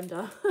stolen from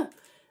Brenda.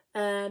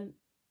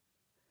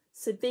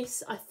 So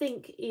this I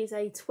think is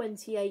a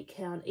 28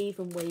 count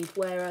even weave,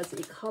 whereas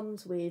it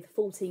comes with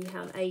 14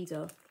 count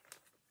Ada.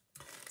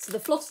 So the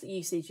floss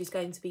usage is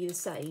going to be the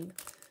same.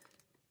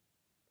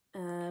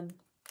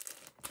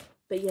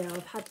 But yeah,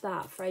 I've had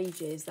that for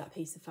ages, that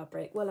piece of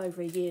fabric, well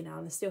over a year now,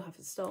 and I still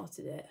haven't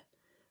started it.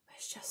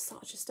 It's just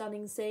such a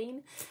stunning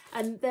scene.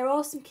 And there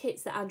are some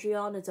kits that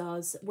Andriana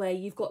does where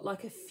you've got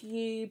like a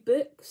few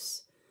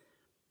books.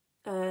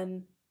 Yeah,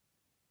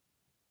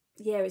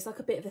 it's like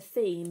a bit of a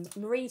theme.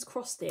 Marie's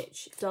Cross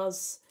Stitch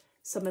does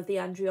some of the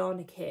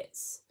Andriana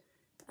kits.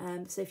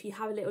 So if you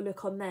have a little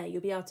look on there,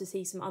 you'll be able to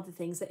see some other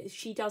things. That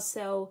she does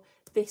sell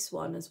this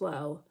one as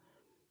well,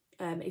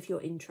 if you're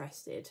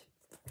interested.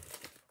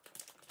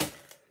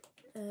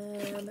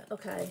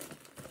 Okay,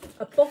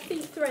 a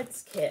Bothy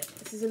Threads kit.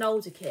 This is an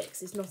older kit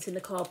because it's not in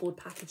the cardboard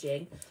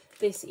packaging.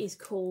 This is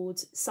called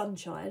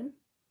Sunshine,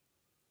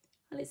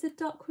 and it's a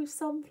duck with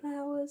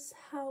sunflowers.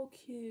 How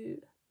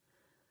cute.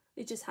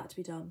 It just had to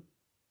be done.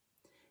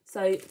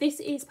 So this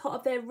is part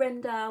of their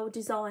Rendell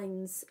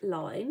Designs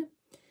line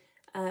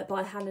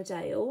by Hannah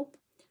Dale.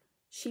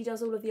 She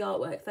does all of the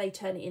artwork. They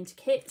turn it into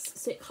kits.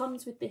 So it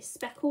comes with this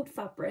speckled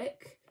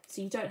fabric,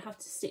 so you don't have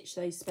to stitch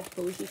those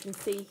speckles. You can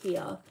see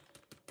here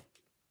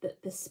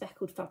that the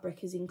speckled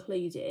fabric is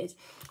included.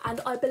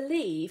 And I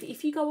believe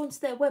if you go onto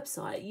their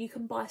website, you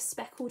can buy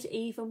speckled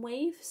even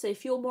weave. So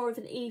if you're more of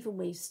an even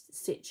weave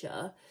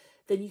stitcher,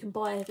 then you can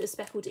buy a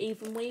speckled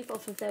even weave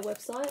off of their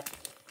website.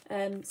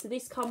 So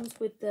this comes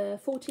with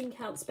the 14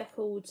 count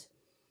speckled,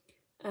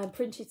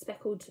 printed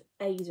speckled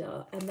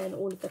Ada, and then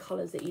all of the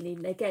colours that you need.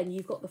 And again,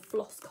 you've got the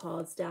floss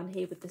cards down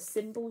here with the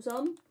symbols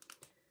on.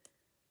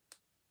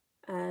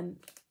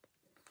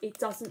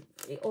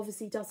 It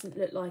obviously doesn't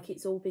look like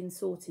it's all been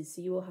sorted,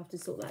 so you will have to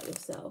sort that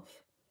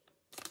yourself.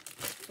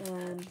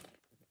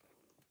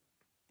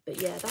 But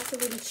yeah, that's a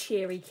really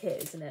cheery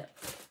kit, isn't it?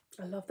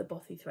 I love the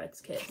Bothy Threads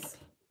kits.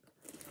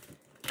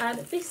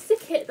 This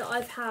is a kit that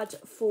I've had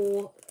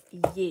for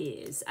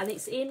years, and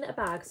it's in a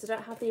bag, so I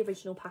don't have the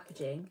original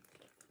packaging.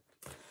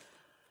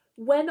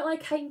 When I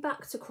came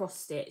back to cross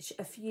stitch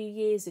a few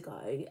years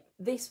ago,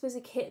 this was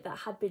a kit that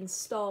had been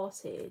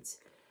started,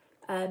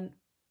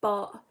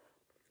 but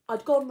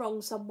I'd gone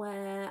wrong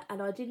somewhere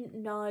and I didn't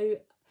know.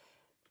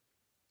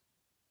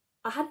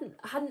 I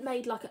hadn't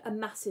made like a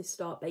massive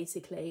start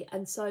basically,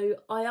 and so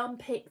I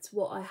unpicked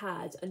what I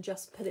had and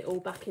just put it all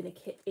back in a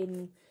kit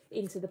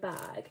into the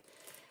bag.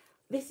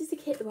 This is a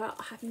kit where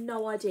I have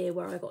no idea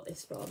where I got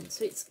this from.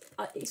 So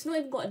it's not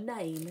even got a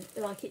name.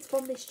 Like, it's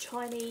from this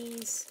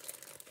Chinese,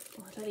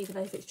 I don't even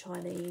know if it's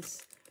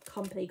Chinese,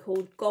 company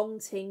called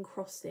Gongting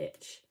Cross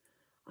Stitch.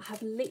 I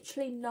have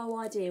literally no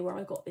idea where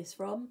I got this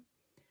from.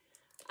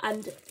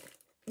 And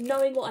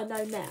knowing what I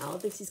know now,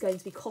 this is going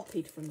to be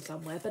copied from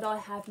somewhere, but I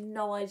have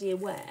no idea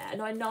where.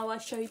 And I know I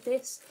showed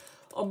this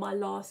on my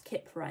last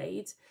kit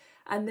parade,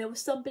 and there was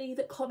somebody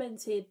that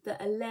commented that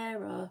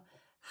Alera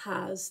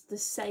has the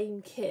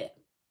same kit,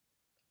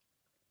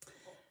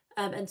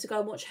 and to go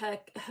and watch her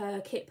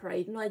kit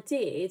parade, and I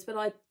did, but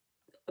I'm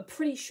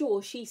pretty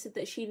sure she said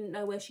that she didn't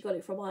know where she got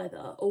it from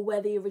either, or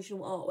where the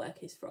original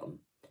artwork is from.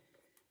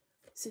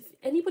 So if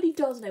anybody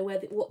does know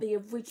what the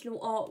original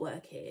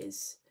artwork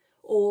is,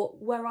 or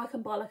where I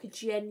can buy like a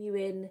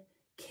genuine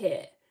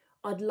kit,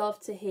 I'd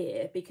love to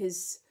hear,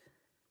 because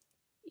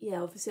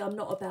yeah, obviously I'm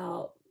not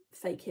about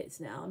fake kits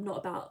now. I'm not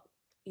about,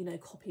 you know,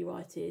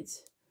 copyrighted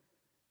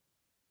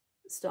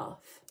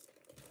stuff.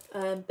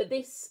 But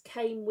this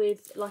came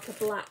with like a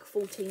black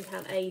 14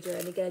 count Ada,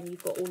 and again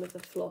you've got all of the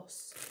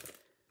floss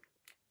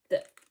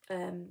that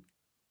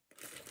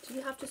do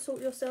you have to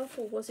sort yourself,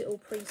 or was it all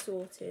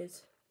pre-sorted?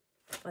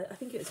 I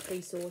think it was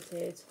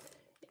pre-sorted.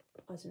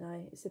 I don't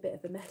know, it's a bit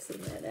of a mess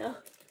in there now.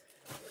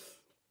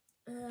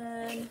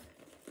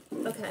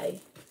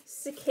 Okay,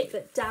 this is a kit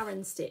that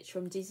Darren stitched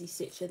from Dizzy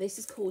Stitcher. This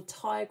is called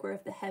Tiger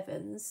of the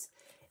Heavens.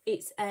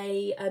 It's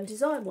a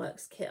Design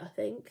Works kit, I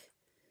think.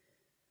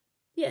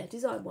 Yeah,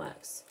 Design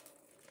Works.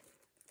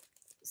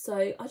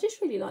 So I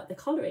just really like the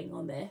colouring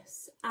on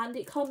this, and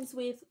it comes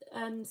with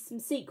some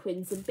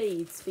sequins and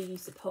beads for you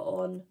to put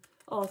on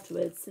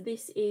afterwards. So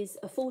this is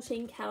a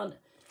 14 count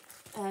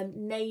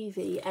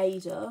navy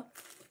Ada.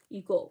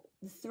 You've got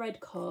the thread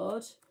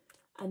card,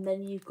 and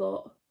then you've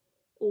got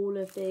all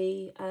of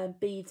the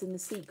beads and the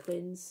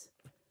sequins.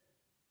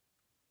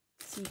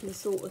 So you can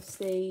sort of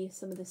see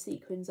some of the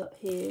sequins up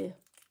here.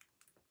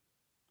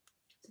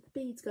 So the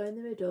beads go in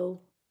the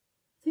middle.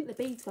 I think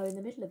the beads go in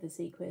the middle of the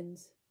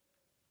sequins.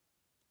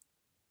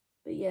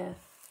 But yeah,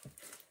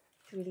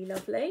 it's really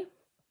lovely.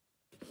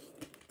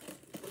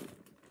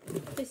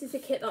 This is a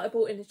kit that I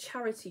bought in a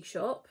charity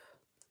shop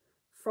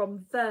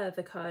from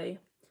Vervico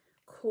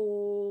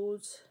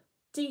called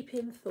Deep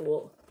in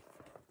Thought.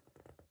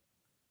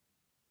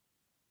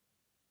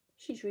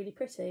 She's really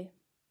pretty.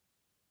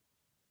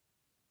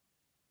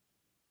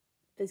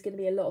 There's going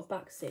to be a lot of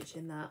backstitch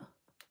in that.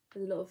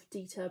 There's a lot of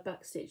detailed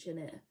backstitch in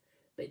it.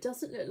 But it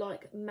doesn't look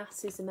like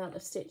massive amount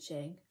of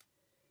stitching.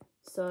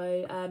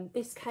 So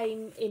this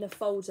came in a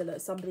folder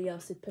that somebody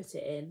else had put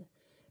it in.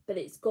 But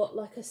it's got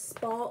like a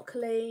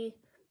sparkly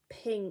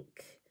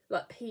pink,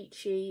 like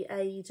peachy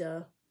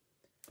Ada.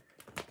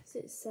 Does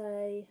it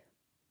say?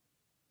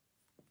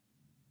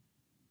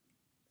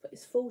 But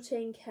it's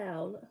 14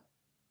 count.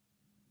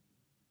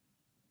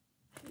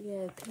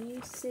 Yeah, can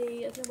you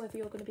see? I don't know whether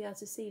you're going to be able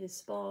to see the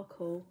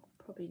sparkle.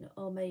 Probably not.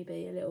 Oh,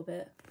 maybe a little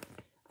bit.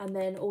 And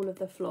then all of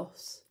the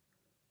floss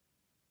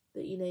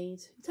that you need.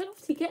 You don't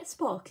often get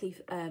sparkly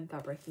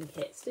fabric in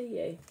kits, do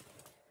you?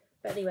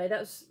 But anyway,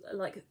 that was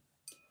like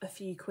a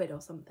few quid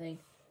or something.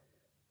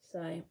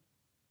 So,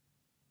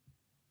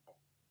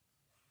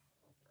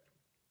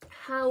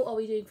 how are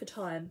we doing for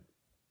time?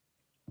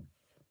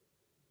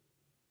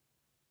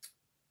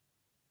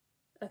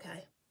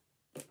 Okay,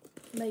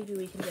 maybe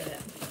we can do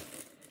it.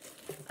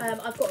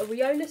 I've got a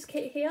Riolas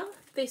kit here.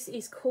 This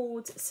is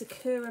called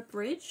Sakura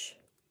Bridge.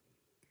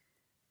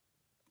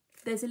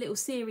 There's a little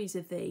series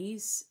of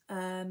these.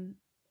 I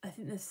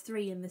think there's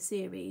 3 in the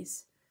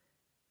series.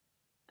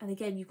 And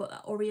again, you've got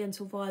that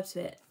oriental vibe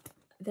to it.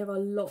 There are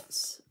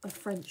lots of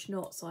French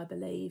knots, I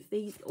believe.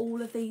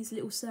 All of these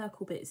little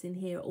circle bits in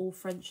here are all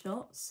French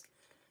knots.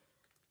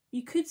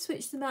 You could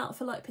switch them out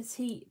for like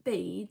petite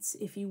beads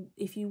if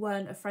you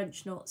weren't a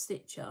French knot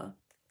stitcher.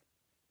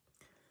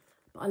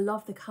 But I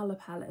love the colour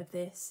palette of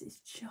this. It's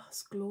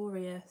just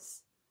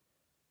glorious.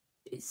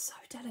 It's so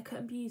delicate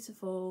and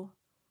beautiful.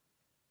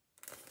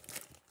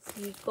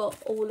 So you've got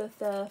all of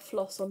the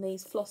floss on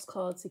these floss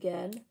cards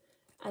again.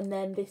 And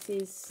then this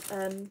is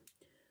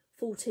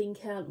 14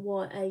 count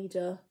white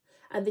Ada.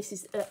 And this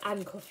is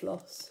anchor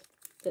floss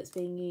that's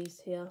being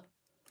used here.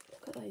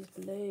 Look at those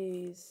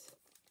blues.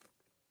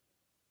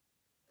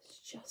 It's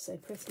just so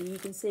pretty. You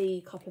can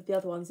see a couple of the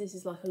other ones. This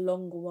is like a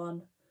longer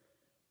one.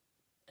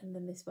 And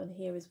then this one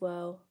here as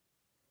well.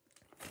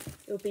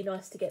 It would be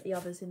nice to get the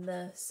others in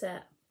the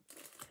set.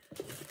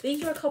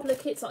 These are a couple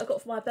of kits that I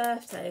got for my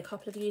birthday a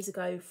couple of years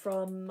ago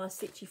from my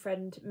stitchy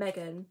friend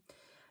Megan.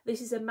 This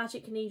is a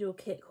magic needle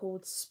kit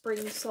called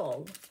Spring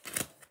Song.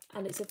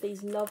 And it's of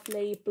these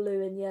lovely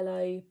blue and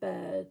yellow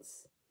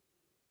birds.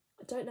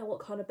 I don't know what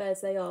kind of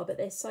birds they are, but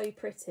they're so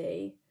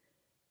pretty.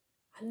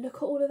 And look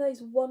at all of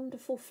those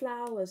wonderful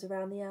flowers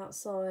around the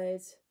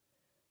outside.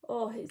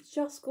 Oh, it's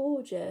just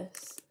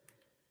gorgeous.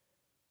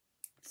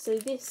 So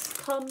this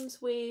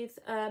comes with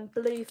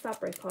blue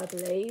fabric, I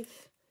believe.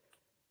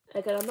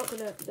 Again, I'm not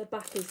going to, the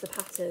back is the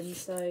pattern,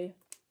 so,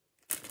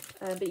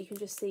 but you can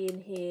just see in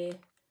here,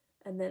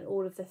 and then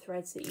all of the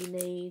threads that you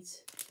need.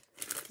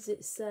 Does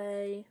it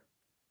say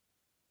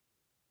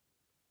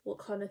what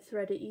kind of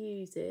thread it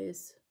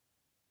uses?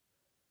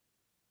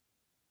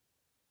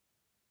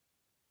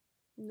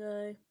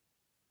 No.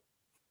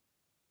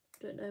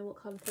 Don't know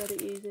what kind of thread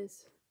it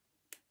uses.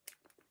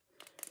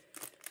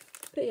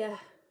 But yeah,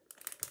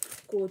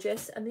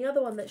 gorgeous. And the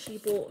other one that she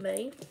bought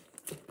me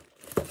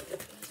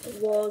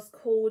was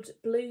called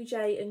Blue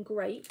Jay and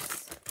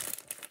Grapes.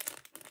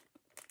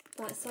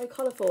 That's so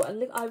colourful. And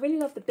look, I really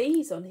love the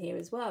bees on here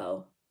as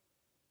well.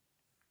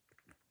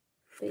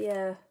 But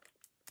yeah.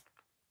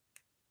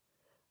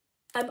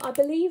 I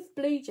believe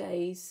blue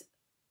jays,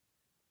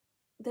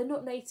 they're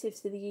not native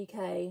to the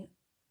UK.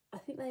 I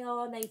think they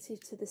are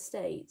native to the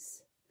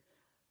States.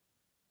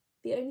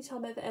 The only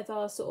time I've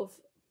ever sort of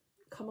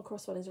come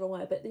across one is the wrong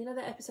way, but you know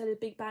that episode of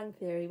Big Bang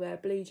Theory where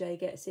Blue Jay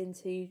gets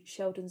into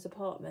Sheldon's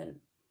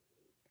apartment?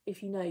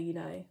 If you know, you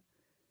know.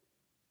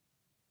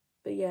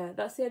 But yeah,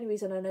 that's the only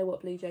reason I know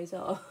what blue jays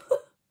are.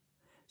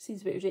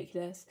 Seems a bit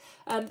ridiculous.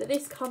 But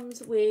this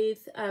comes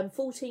with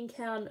 14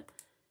 count,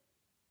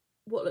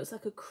 what looks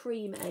like a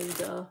cream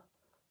Ada,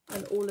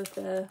 and all of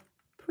the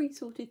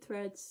pre-sorted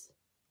threads.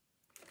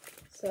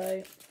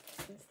 So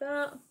there's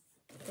that.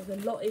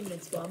 There's a lot in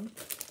this one.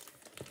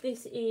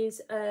 This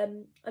is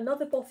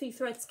another Boffy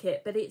Threads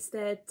kit, but it's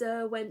their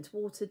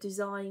Derwentwater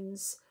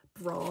Designs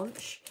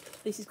branch.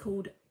 This is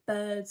called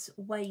Birds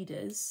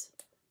Waders.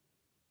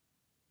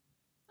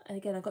 And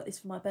again, I got this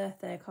for my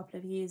birthday a couple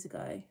of years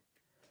ago.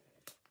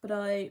 but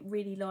I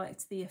really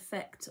liked the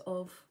effect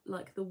of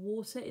like the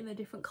water in the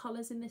different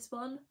colours in this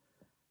one.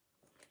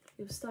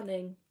 It was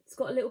stunning. It's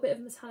got a little bit of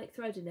metallic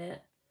thread in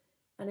it,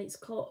 and it's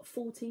got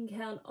 14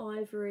 count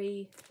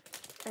ivory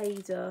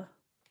Ada,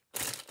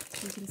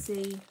 you can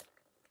see,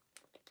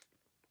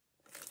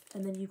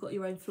 and then you've got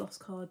your own floss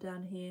card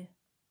down here,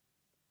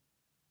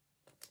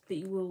 but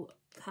you will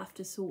have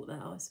to sort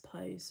that, I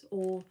suppose,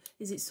 or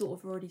is it sort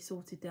of already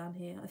sorted down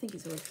here? I think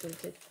it's already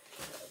sorted.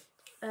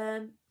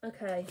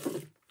 Okay,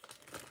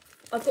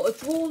 I've got a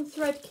drawn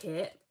thread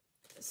kit,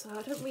 so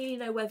I don't really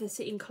know whether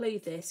to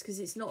include this because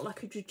it's not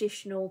like a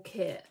traditional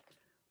kit,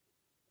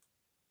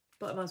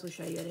 but I might as well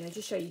show you anyway,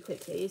 just show you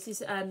quickly. This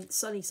is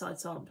Sunnyside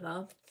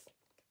Sampler,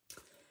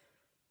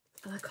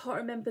 and I can't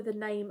remember the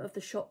name of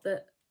the shop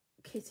that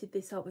kitted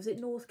this up. Was it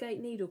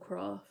Northgate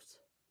Needlecraft?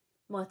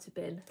 Might have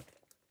been.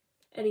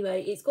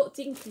 Anyway, it's got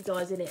dinky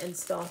dyes in it and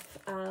stuff,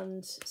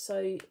 and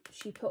so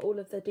she put all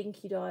of the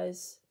dinky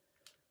dyes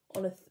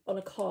on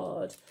a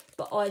card,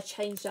 but I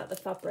changed out the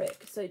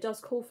fabric, so it does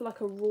call for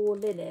like a raw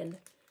linen,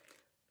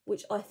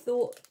 which I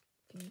thought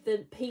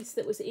the piece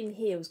that was in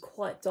here was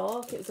quite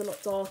dark. It was a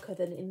lot darker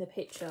than in the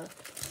picture,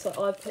 so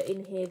I've put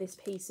in here this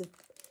piece of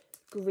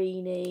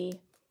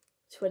greeny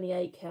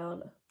 28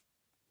 count.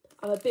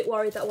 I'm a bit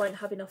worried that I won't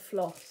have enough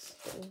floss,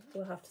 but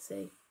we'll have to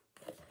see.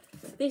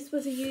 This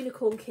was a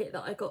unicorn kit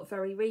that I got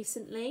very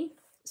recently,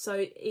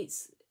 so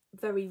it's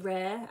very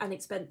rare and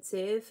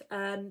expensive.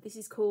 This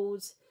is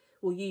called,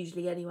 well,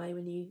 usually anyway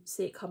when you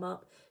see it come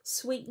up,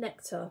 Sweet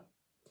Nectar.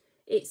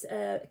 It's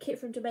a kit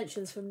from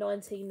Dimensions from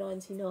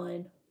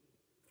 1999.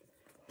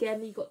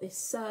 Again, you've got this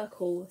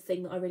circle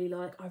thing that I really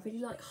like. I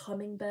really like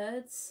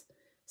hummingbirds.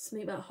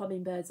 Something about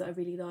hummingbirds that I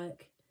really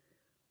like.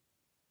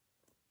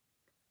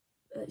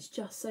 It's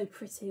just so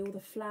pretty. All the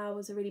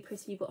flowers are really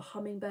pretty. You've got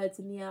hummingbirds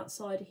in the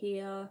outside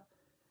here.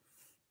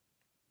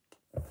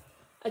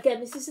 Again,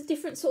 this is a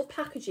different sort of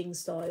packaging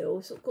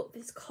style. So I've got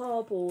this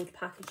cardboard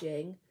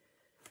packaging.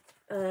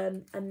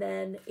 And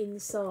then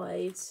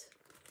inside,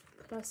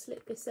 can I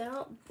slip this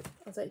out?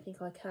 I don't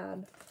think I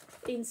can.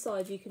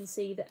 Inside you can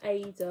see the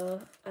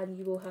Ada, and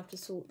you will have to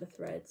sort the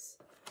threads.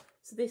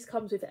 So this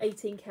comes with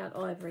 18 count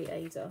ivory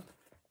Ada.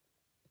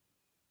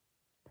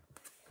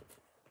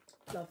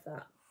 Love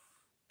that.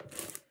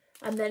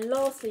 And then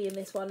lastly in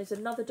this one is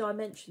another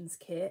Dimensions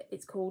kit.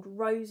 It's called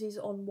Roses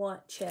on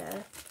White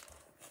Chair.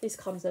 This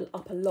comes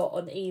up a lot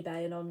on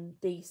eBay and on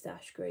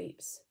D-stash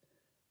groups.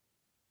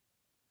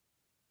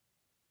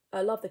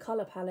 I love the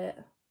colour palette.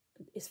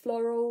 It's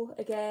floral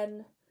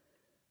again.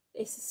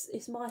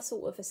 It's my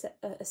sort of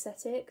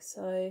aesthetic.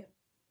 So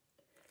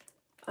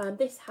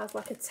this has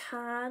like a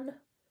tan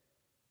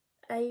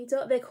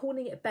Ada. They're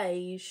calling it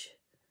beige.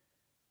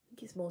 I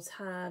think it's more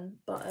tan,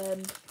 but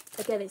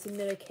again, it's a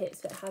mirror kit,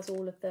 so it has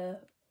all of the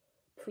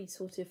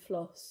pre-sorted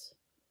floss.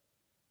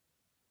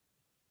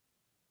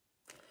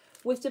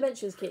 With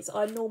Dimensions kits,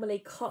 I normally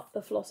cut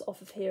the floss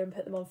off of here and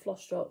put them on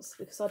Flosstubers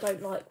because I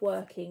don't like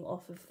working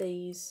off of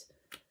these.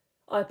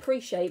 I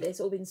appreciate that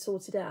it's all been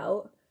sorted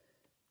out,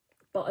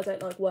 but I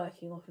don't like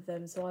working off of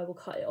them, so I will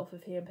cut it off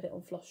of here and put it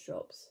on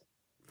Flosstubers.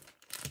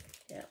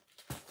 Yeah.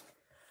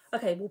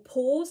 Okay, we'll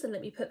pause and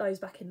let me put those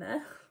back in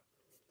there.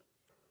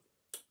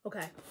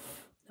 Okay,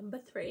 number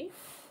 3.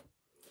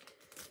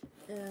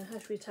 How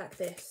should we attack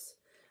this?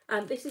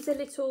 This is a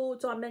little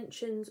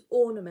Dimensions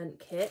ornament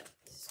kit.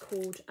 This is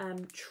called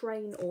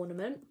Train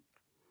Ornament.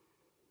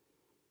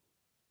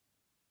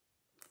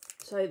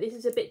 So this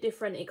is a bit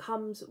different. It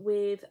comes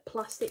with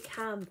plastic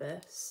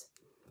canvas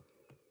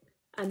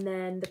and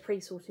then the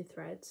pre-sorted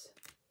threads.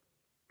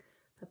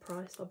 The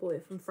price, I bought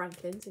it from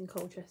Franklin's in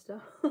Colchester.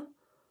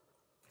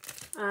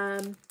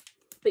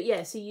 But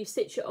yeah, so you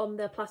stitch it on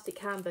the plastic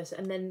canvas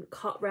and then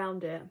cut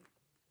round it.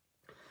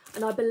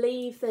 And I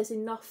believe there's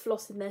enough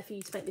floss in there for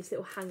you to make this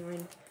little hanger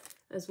in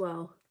as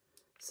well.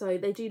 So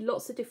they do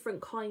lots of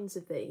different kinds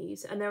of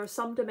these. And there are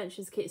some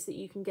Dimensions kits that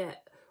you can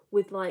get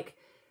with like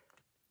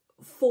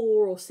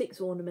 4 or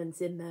 6 ornaments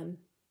in them.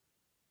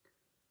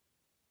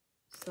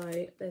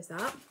 So there's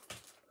that.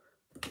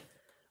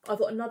 I've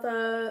got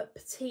another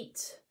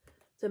petite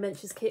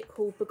Dimensions kit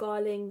called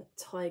Beguiling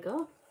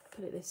Tiger.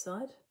 Put it this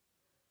side.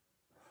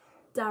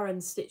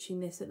 Darren's stitching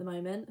this at the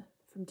moment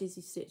from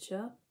Dizzy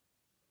Stitcher.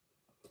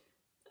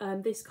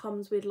 This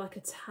comes with like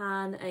a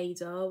tan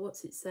Ada.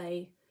 What's it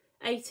say?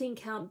 18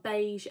 count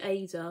beige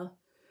Ada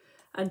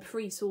and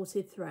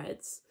pre-sorted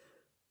threads.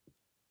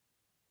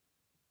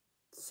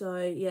 So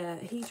yeah,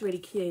 he's really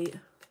cute.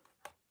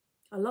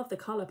 I love the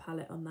colour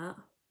palette on that.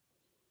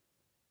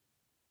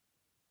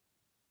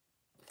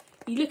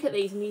 You look at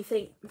these and you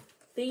think,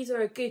 these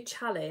are a good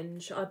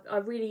challenge. I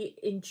really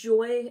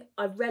enjoy,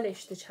 I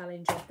relish the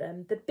challenge of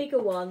them. The bigger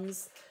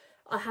ones,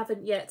 I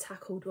haven't yet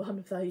tackled one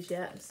of those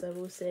yet, so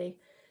we'll see.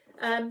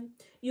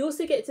 You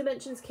also get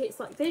Dimensions kits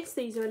like this.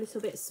 These are a little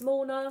bit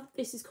smaller.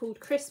 This is called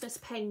Christmas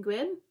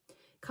Penguin.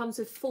 Comes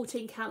with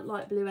 14 count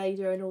light blue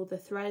Ada and all the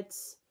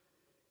threads.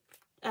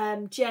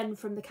 Jen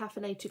from the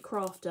Caffeinated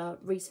Crafter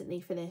recently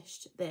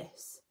finished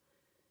this.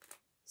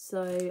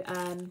 So,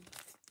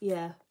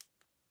 yeah.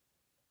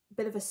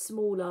 bit of a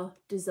smaller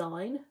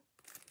design.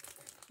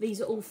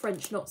 These are all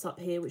French knots up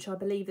here, which I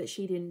believe that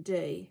she didn't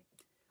do.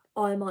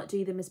 I might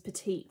do them as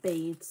petite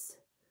beads,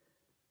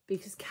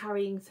 because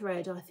carrying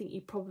thread, I think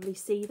you probably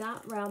see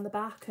that around the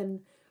back,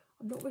 and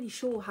I'm not really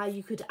sure how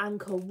you could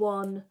anchor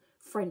one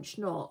French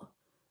knot.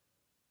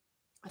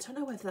 I don't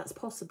know whether that's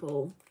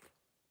possible.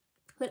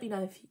 Let me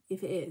know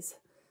if it is.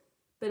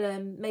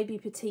 But maybe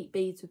petite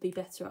beads would be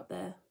better up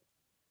there.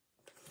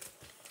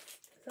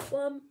 That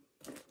one.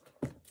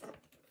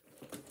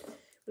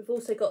 We've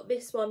also got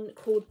this one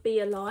called Be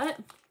a Light.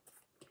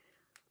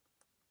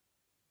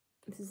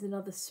 This is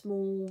another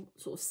small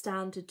sort of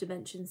standard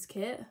dimensions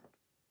kit.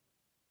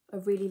 I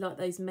really like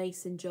those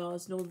mason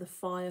jars and all the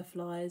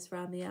fireflies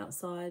around the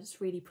outside.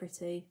 It's really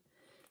pretty.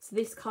 So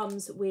this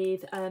comes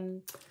with,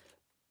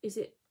 is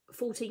it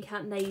 14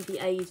 count navy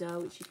Ada,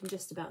 which you can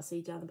just about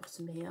see down the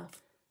bottom here.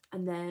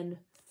 And then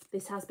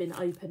this has been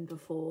opened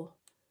before,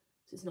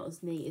 so it's not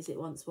as neat as it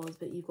once was,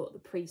 but you've got the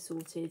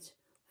pre-sorted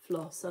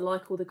floss. I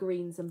like all the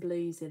greens and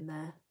blues in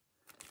there.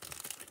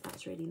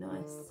 That's really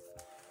nice.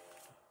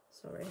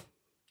 Sorry,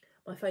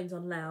 my phone's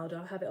on loud.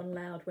 I have it on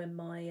loud when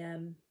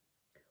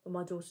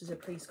my daughter's at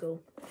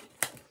preschool.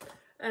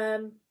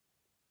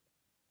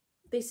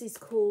 This is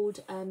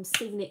called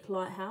Scenic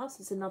Lighthouse.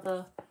 It's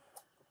another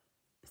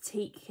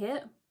petite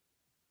kit.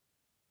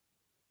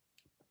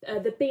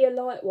 The Be a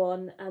Light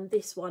one and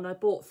this one I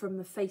bought from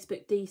the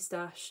Facebook D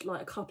stash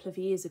like a couple of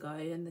years ago,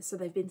 and so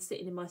they've been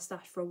sitting in my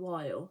stash for a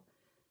while.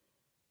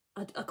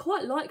 I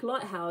quite like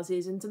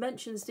lighthouses, and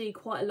Dimensions do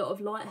quite a lot of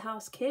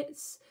lighthouse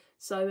kits,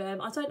 so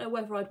I don't know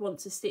whether I'd want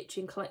to stitch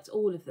and collect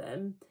all of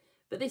them,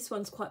 but this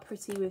one's quite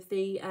pretty with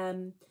the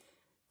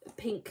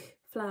pink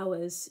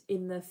flowers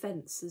in the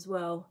fence as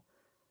well.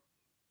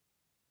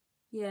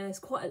 Yeah,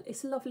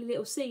 it's a lovely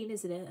little scene,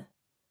 isn't it?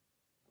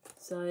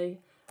 So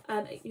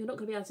you're not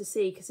going to be able to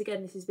see because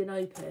again this has been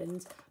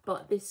opened,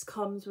 but this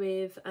comes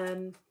with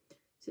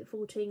is it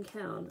 14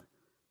 count,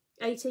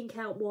 18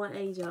 count white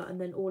Ada, and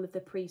then all of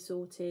the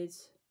pre-sorted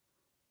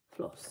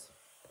floss.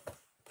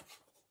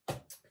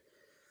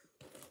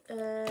 What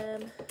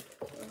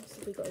else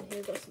have we got in here?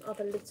 We've got some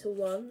other little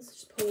ones.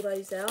 Just pull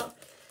those out.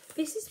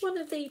 This is one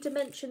of the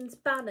Dimensions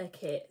banner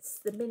kits,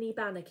 the mini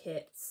banner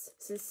kits.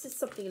 So this is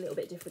something a little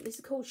bit different. This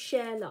is called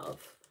Share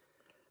Love.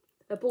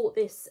 I bought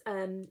this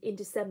in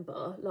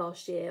December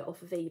last year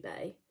off of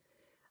eBay.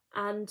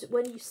 And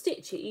when you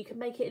stitch it, you can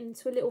make it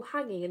into a little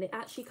hanging, and it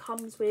actually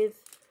comes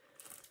with,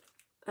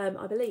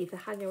 I believe, the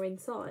hanger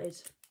inside.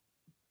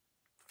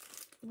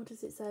 What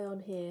does it say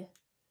on here?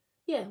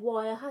 Yeah,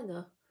 wire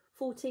hanger.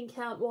 14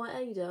 count white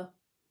Ada.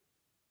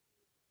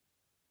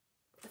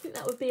 I think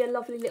that would be a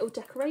lovely little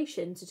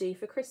decoration to do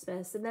for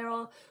Christmas. And there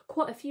are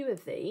quite a few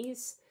of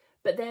these,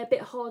 but they're a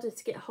bit harder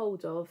to get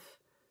hold of.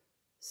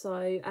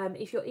 So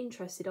if you're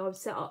interested, I would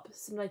set up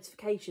some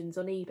notifications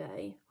on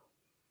eBay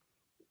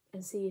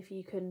and see if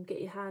you can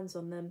get your hands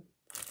on them.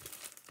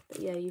 But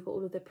yeah, you've got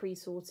all of the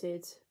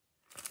pre-sorted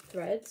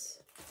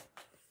threads.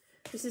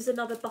 This is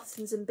another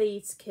buttons and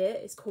beads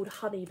kit. It's called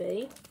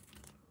Honeybee.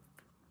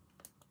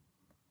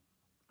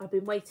 I've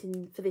been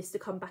waiting for this to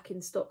come back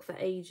in stock for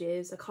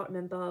ages. I can't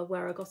remember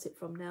where I got it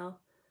from now.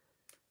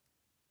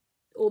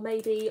 Or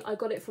maybe I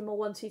got it from a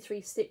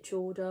 123 stitch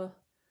order.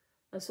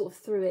 I sort of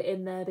threw it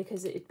in there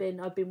because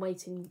I've been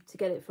waiting to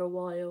get it for a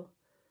while.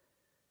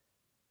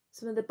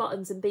 Some of the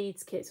buttons and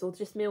beads kits, or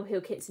just Mill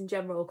Hill kits in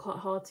general, are quite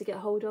hard to get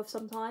hold of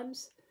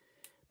sometimes.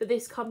 But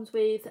this comes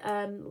with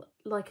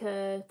like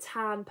a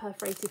tan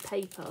perforated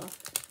paper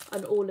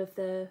and all of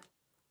the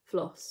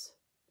floss.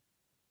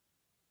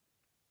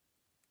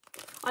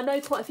 I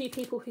know quite a few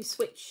people who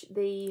switch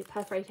the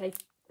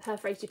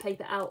perforated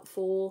paper out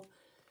for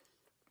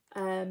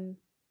normal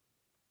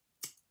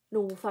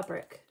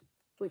fabric,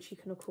 which you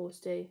can of course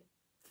do.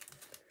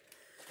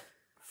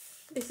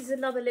 This is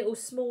another little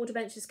small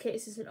Dimensions kit.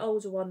 This is an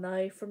older one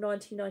though, from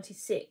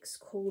 1996,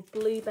 called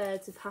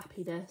Bluebirds of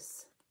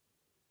Happiness.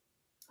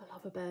 I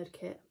love a bird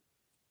kit.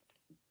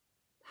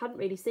 Hadn't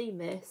really seen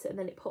this, and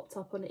then it popped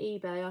up on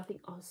eBay. I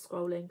think I was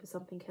scrolling for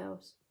something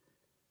else.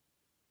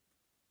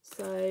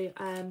 So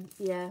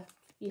yeah,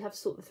 you have to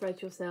sort the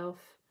thread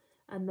yourself,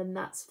 and then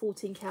that's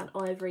 14 count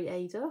ivory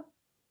Ada.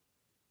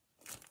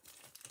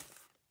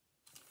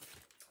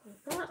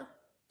 Like that.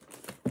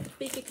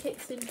 Bigger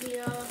kits in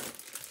here.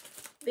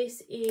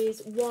 This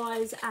is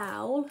Wise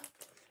Owl,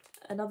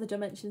 another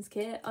Dimensions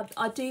kit.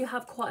 I do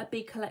have quite a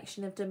big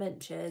collection of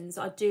Dimensions.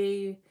 I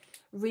do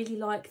really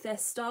like their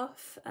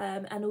stuff,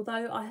 and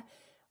although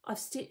I've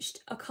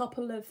stitched a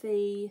couple of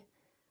the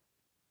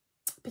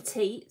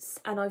petites,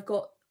 and I've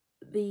got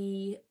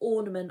the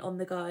ornament on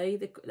the go,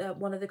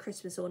 one of the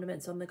Christmas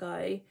ornaments on the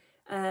go,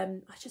 I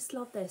just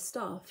love their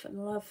stuff,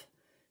 and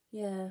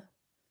yeah,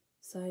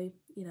 so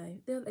you know,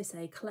 don't they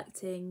say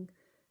collecting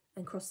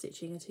and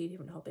cross-stitching are two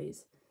different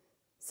hobbies?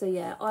 So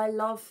yeah, I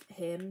love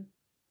him.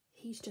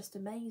 He's just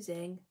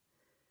amazing,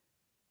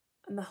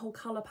 and the whole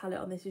colour palette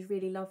on this is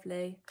really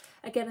lovely.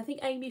 Again, I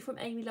think Amy from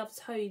Amy Loves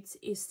Toads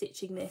is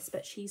stitching this,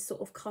 but she's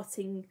sort of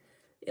cutting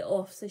it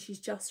off, so she's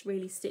just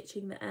really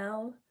stitching the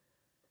owl.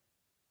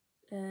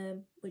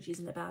 which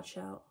isn't a bad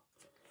shout.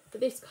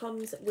 But this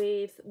comes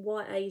with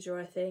white Asia,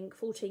 I think,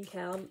 14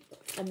 count,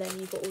 and then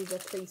you've got all the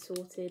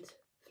pre-sorted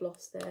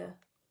floss there.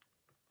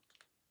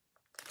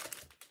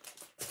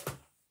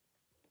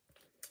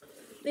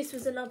 This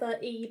was another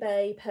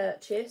eBay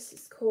purchase.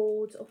 It's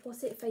called, oh,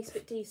 what's it,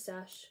 Facebook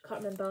D-Stash,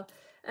 can't remember.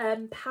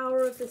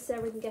 Power of the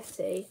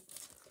Serengeti.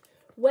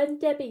 When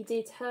Debbie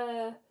did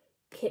her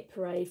kit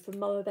parade from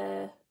Mama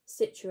Bear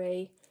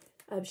Stitchery,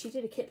 she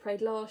did a kit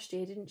parade last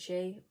year, didn't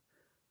she?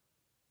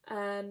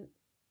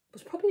 It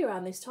was probably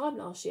around this time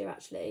last year,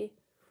 actually.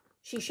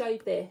 She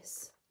showed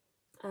this,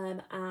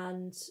 and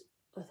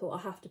I thought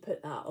I have to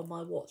put that on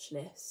my watch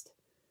list.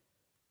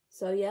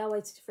 So yeah, I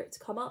waited for it to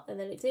come up, and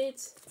then it did,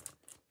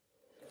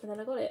 and then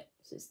I got it.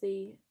 So it's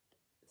the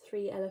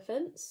 3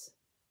 elephants.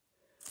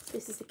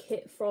 This is the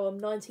kit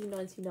from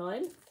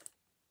 1999.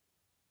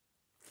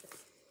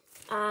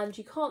 And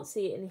you can't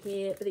see it in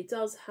here, but it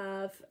does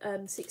have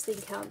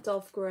 16 count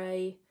dove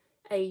grey,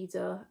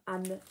 Ada,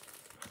 and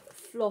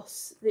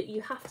floss that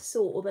you have to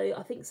sort, although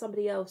I think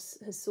somebody else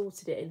has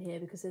sorted it in here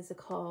because there's a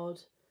card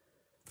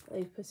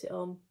they've put it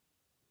on.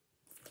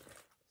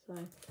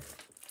 So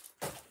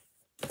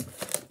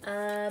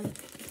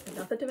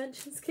another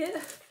Dimensions kit.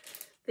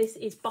 This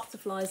is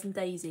Butterflies and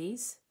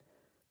Daisies.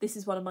 This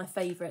is one of my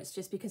favourites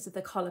just because of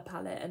the colour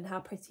palette and how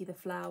pretty the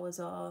flowers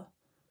are.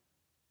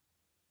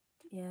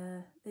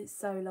 Yeah, it's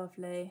so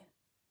lovely.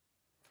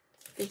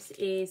 This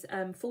is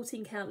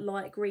 14 count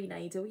light green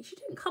Ada, which you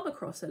don't come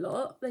across a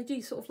lot. They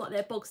do sort of like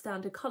their bog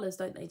standard colours,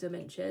 don't they,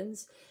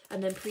 Dimensions?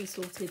 And then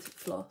pre-sorted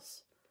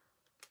floss.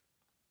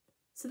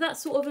 So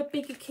that's sort of a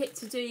bigger kit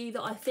to do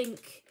that I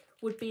think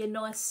would be a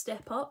nice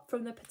step up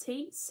from the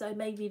petites. So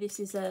maybe this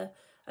is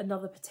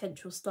another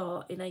potential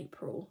start in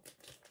April.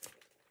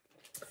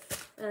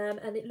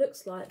 And it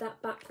looks like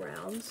that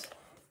background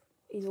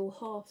is all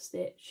half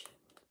stitch.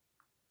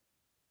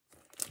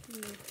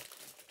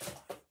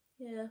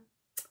 Yeah.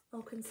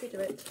 I'll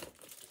consider it.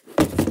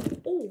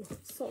 Oh,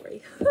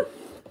 sorry.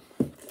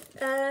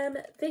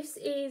 This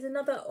is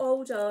another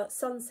older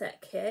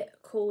sunset kit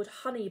called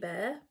Honey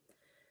Bear.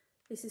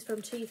 This is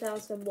from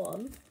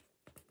 2001.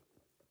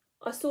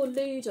 I saw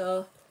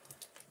Luda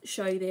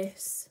show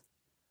this.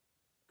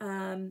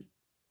 Oh,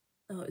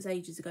 it was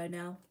ages ago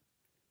now.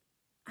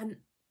 And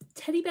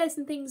teddy bears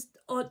and things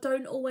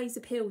don't always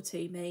appeal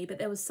to me, but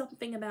there was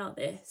something about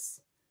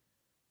this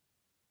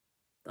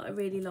that I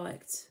really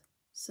liked.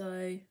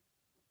 So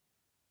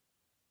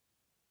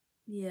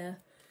yeah,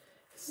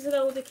 this is an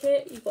older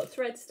kit. You've got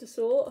threads to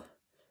sort,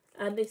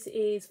 and this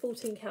is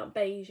 14 count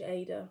beige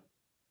Ada.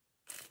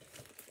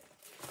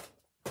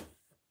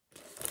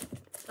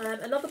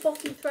 Another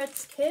bottom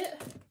threads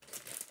kit.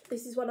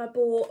 This is one I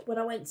bought when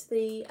I went to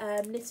the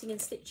knitting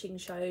and stitching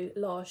show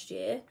last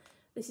year.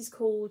 This is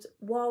called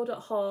Wild at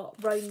Heart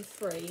Roam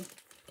 3.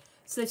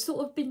 So they've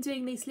sort of been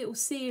doing these little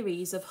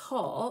series of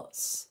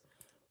hearts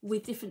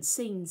with different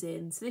scenes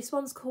in. So this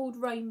one's called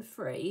Roam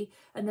 3,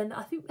 and then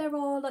I think there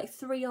are like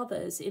 3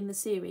 others in the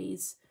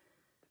series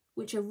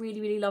which are really,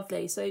 really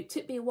lovely. So it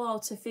took me a while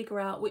to figure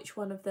out which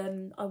one of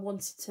them I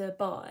wanted to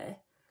buy.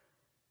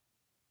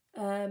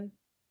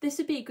 This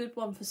would be a good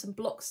one for some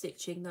block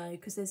stitching though,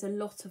 because there's a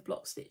lot of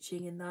block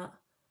stitching in that,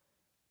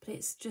 but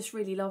it's just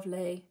really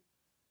lovely.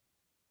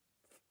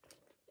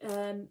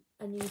 And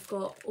you've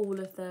got all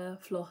of the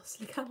floss.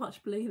 Look how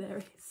much blue there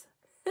is.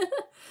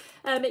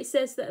 It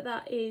says that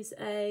that is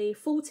a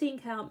 14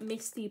 count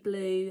misty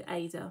blue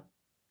Ada.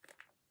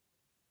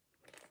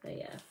 So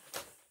yeah.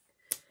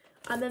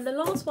 And then the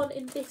last one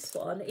in this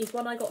one is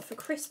one I got for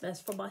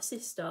Christmas from my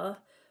sister.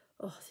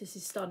 Oh, this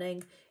is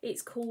stunning.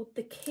 It's called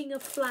The King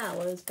of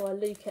Flowers by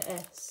Luca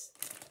S.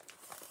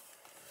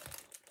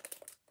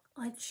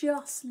 I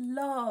just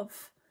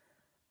love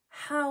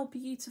how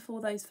beautiful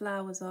those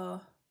flowers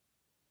are.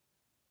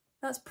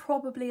 That's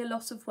probably a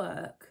lot of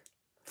work.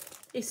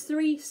 It's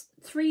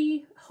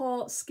three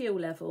heart skill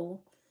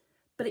level,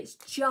 but it's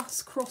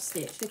just cross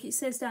stitch. Look, it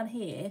says down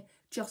here,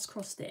 just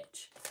cross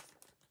stitch.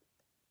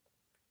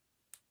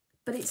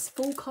 But it's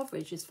full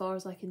coverage as far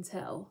as I can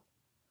tell.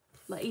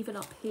 Like even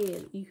up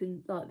here, you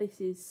can, like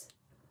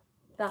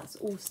that's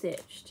all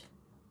stitched.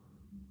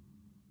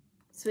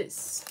 So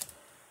it's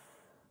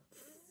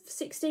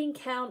 16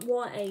 count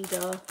white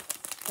Ada,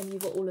 and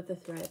you've got all of the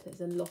thread.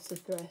 There's a lot of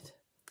thread.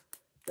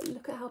 But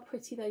look at how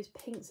pretty those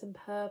pinks and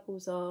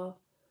purples are.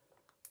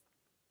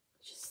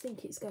 I just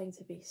think it's going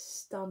to be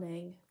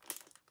stunning.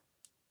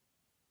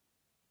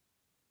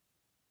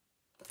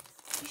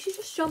 You should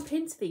just jump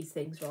into these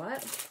things,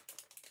 right?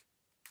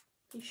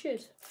 You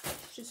should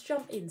just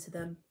jump into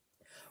them.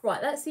 Right,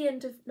 that's the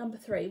end of number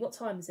 3. What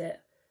time is it?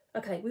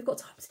 Okay, we've got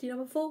time to do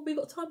number 4. We've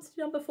got time to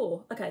do number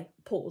 4. Okay,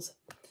 pause.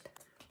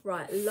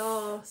 Right,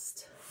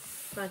 last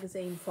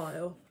magazine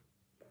file.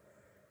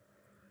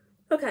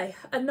 Okay,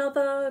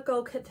 another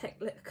gold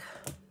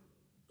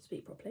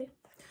speak properly.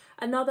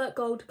 Another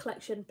gold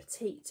collection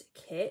petite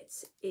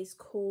kit is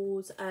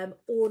called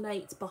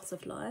Ornate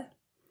Butterfly.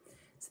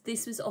 So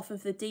this was off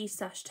of the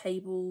D-Stash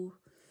table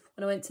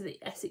when I went to the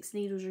Essex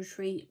Needles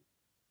retreat.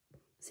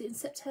 Was it in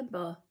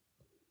September?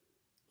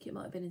 think it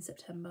might have been in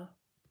September.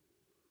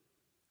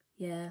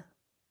 Yeah,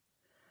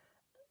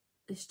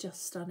 it's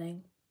just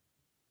stunning.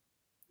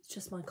 It's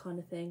just my kind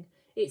of thing.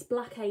 It's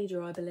black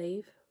Ada, I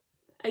believe.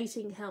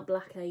 18 count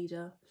black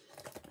Ada,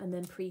 and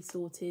then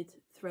pre-sorted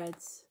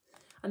threads.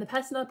 And the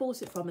person I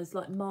bought it from has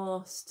like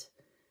masked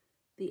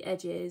the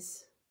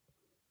edges,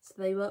 so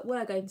they were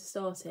going to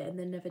start it and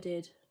then never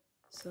did.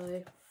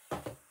 So,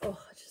 oh,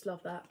 I just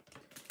love that.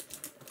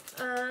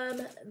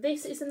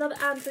 This is another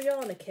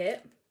Andriana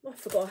kit. Oh, I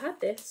forgot I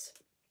had this.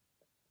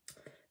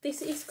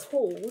 This is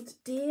called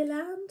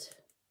Deerland.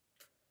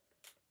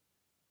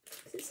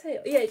 Does it say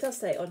it? Yeah, it does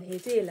say it on here,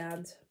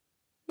 Deerland.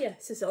 Yeah,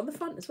 it says it on the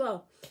front as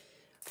well.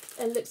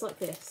 It looks like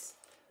this.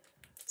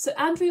 So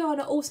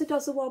Andriana also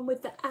does the one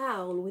with the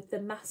owl with the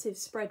massive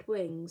spread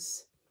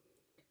wings.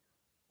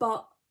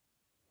 But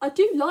I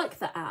do like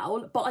the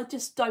owl, but I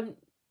just don't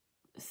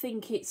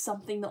think it's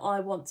something that I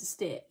want to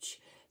stitch.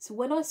 So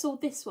when I saw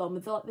this one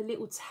with like the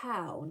little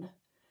town,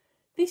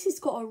 this has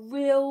got a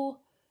real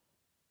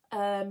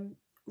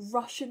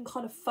Russian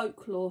kind of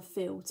folklore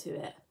feel to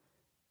it.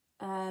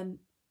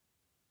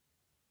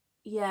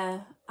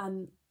 Yeah,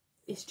 and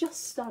it's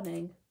just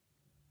stunning.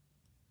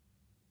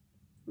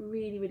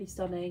 Really, really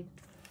stunning.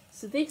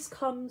 So this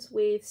comes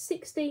with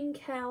 16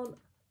 count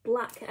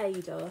black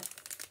Ada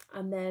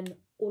and then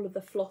all of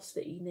the floss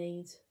that you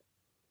need.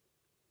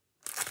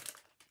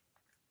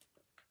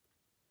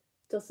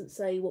 Doesn't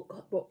say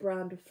what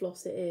brand of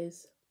floss it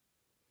is.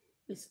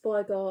 It's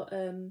Vigar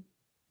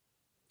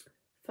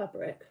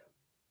fabric.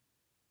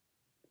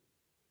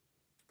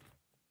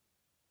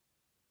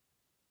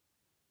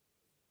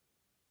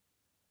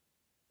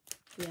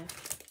 Yeah,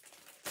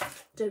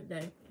 don't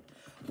know.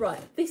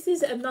 Right, this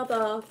is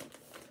another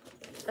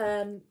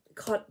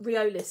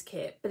Riolis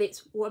kit, but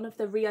it's one of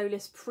the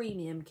Riolis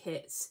premium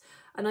kits,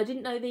 and I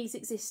didn't know these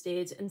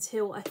existed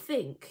until I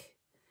think,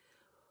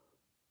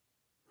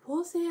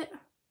 was it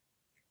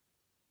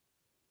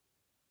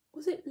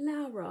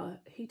Laura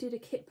who did a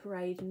kit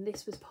parade and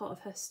this was part of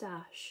her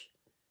stash?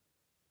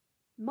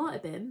 Might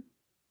have been.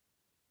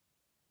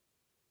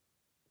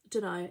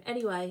 Don't know.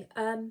 Anyway,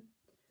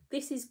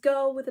 this is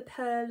Girl with a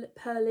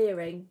Pearl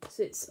Earring,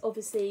 so it's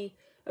obviously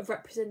a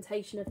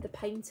representation of the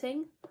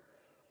painting.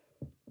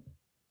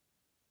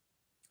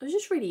 I was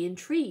just really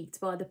intrigued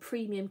by the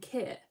premium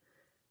kit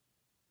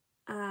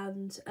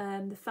and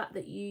the fact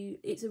that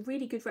it's a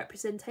really good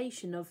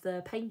representation of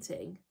the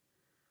painting,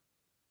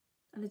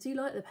 and I do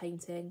like the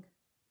painting.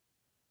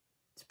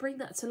 To bring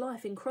that to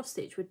life in cross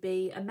stitch would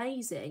be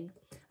amazing,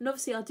 and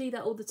obviously I do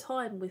that all the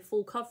time with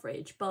full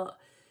coverage, but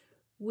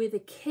with a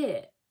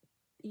kit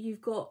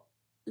you've got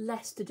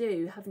less to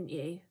do, haven't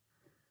you?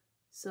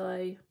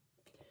 So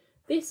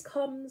this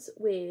comes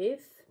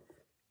with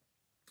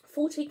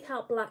 14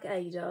 count black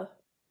Ada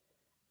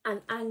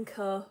and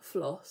anchor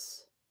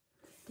floss.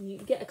 And you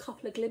get a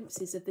couple of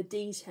glimpses of the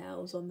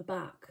details on the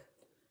back,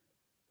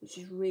 which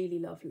is really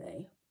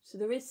lovely. So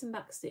there is some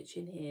back stitch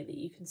in here that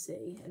you can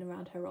see, and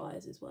around her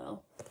eyes as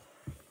well.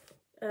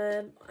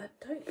 So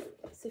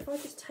if I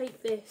just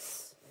take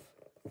this,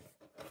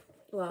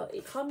 well,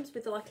 it comes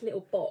with like a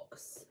little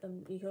box,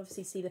 and you can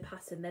obviously see the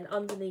pattern. Then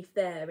underneath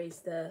there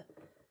is the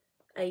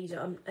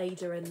Ada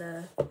and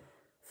the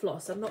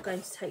floss. I'm not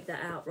going to take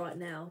that out right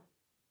now.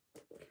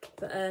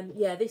 But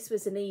yeah, this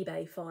was an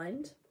eBay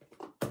find.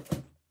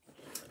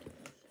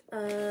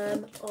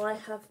 I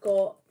have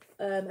got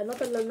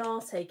another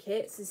Lanate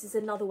kit. So this is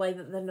another way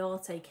that the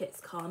Lanate kits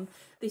come.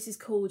 This is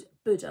called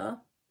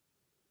Buddha.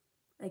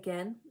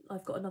 Again,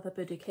 I've got another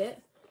Buddha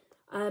kit.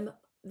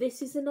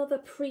 This is another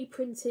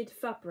pre-printed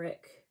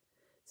fabric.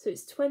 So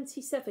it's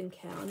 27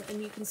 count,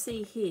 and you can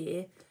see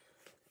here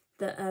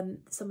that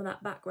some of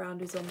that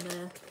background is on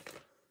there.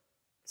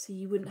 So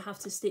you wouldn't have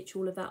to stitch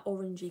all of that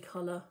orangey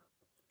colour.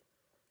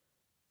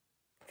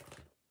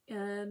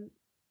 And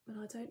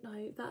I don't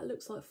know, that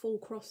looks like full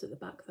cross at the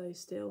back though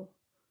still.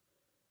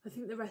 I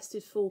think the rest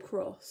is full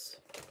cross.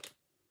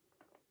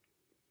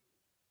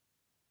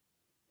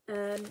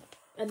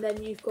 And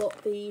then you've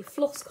got the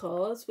floss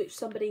cards, which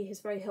somebody has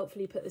very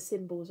helpfully put the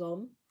symbols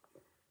on.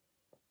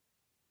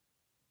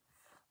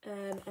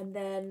 And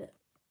then,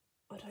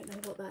 I don't know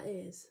what that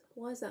is.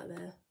 Why is that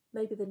there?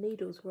 Maybe the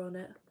needles were on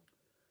it.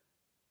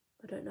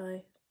 I don't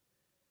know.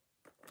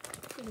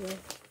 Anyway,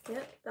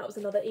 yeah, that was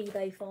another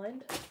eBay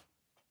find.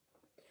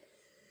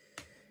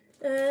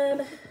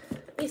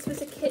 This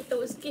was a kit that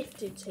was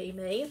gifted to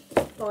me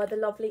by the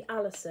lovely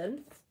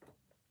Alison.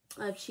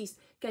 She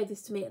gave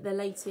this to me at the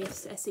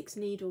latest Essex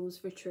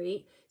Needles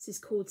retreat. This is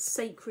called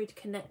Sacred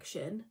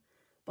Connection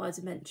by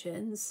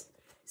Dimensions.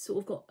 It's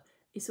sort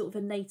of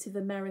a Native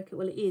American,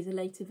 well, it is a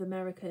Native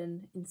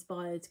American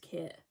inspired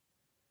kit.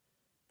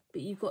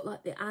 But you've got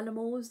like the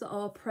animals that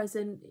are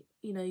present,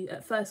 you know,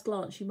 at first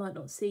glance you might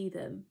not see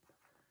them.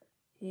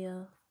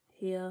 Here,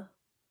 here,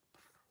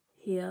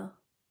 here.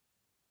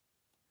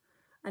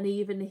 And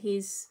even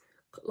his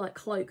like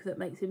cloak that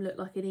makes him look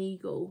like an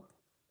eagle.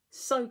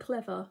 So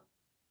clever.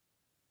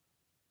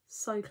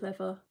 So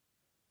clever.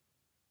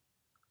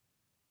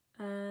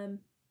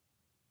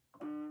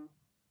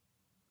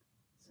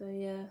 So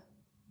yeah,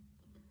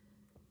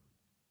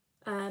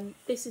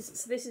 This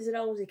is an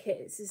older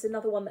kit. This is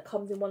another one that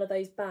comes in one of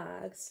those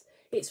bags.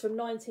 It's from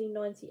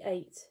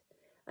 1998,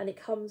 and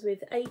it comes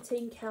with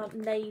 18 count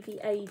navy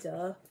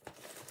Ada.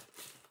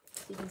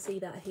 So you can see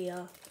that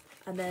here,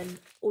 and then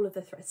all of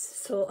the threads to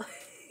sort.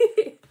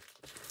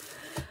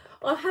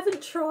 I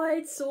haven't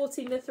tried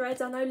sorting the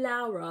threads. I know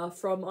Laura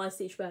from I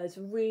Stitch Birds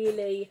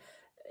really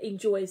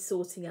enjoys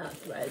sorting out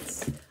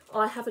threads.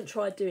 I haven't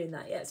tried doing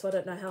that yet, so I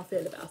don't know how I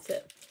feel about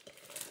it.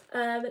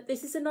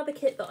 This is another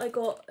kit that I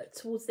got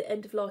towards the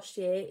end of last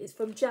year. It's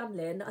from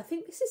Janlin. I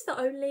think this is the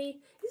only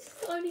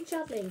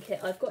Janlin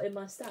kit I've got in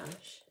my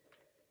stash.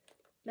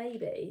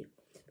 Maybe.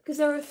 Because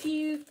there are a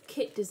few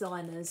kit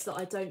designers that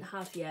I don't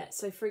have yet.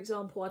 So for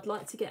example, I'd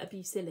like to get a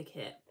Bucilla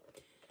kit.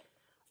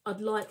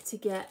 I'd like to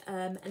get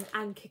an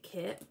anchor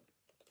kit.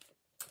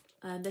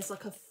 There's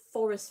like a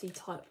foresty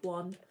type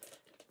one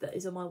that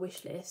is on my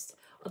wish list.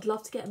 I'd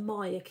love to get a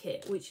Maya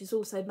kit, which is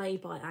also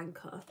made by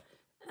Anchor.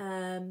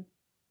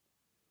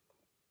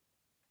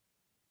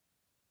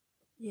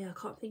 Yeah, I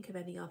can't think of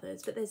any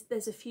others, but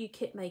there's a few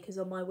kit makers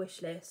on my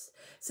wish list.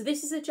 So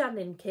this is a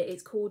Janlin kit.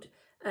 It's called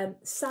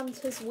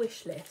Santa's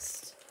Wish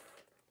List.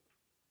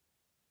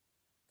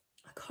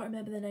 I can't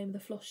remember the name of the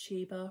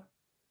Flosstuber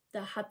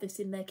that had this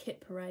in their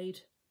kit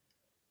parade.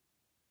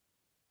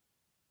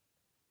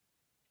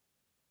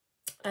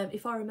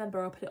 If I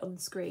remember, I'll put it on the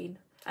screen.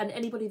 And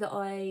anybody that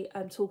I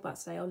talk about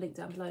today, I'll link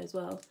down below as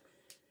well.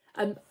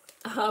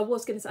 I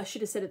was going to say, I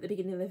should have said at the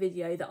beginning of the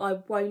video that I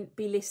won't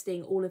be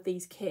listing all of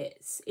these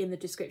kits in the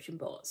description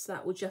box.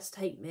 That will just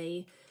take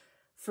me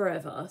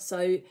forever.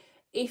 So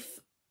if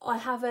I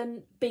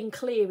haven't been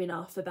clear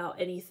enough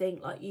about anything,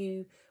 like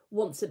you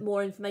want some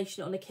more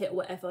information on a kit or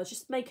whatever,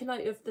 just make a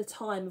note of the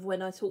time of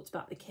when I talked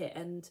about the kit,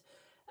 and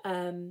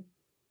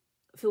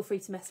feel free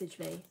to message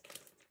me.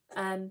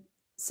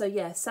 So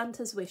yeah,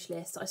 Santa's Wish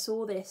List. I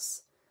saw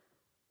this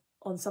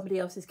on somebody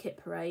else's kit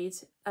parade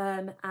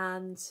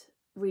and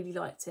really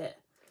liked it.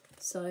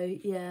 So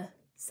yeah,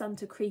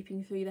 Santa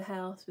creeping through the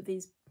house with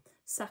these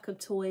sack of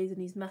toys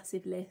and his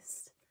massive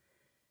list.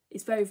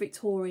 It's very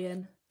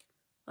Victorian.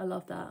 I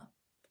love that.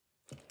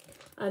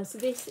 So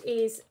this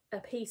is a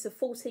piece of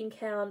 14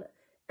 count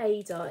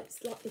Ada.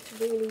 It's like this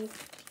really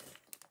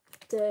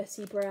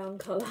dirty brown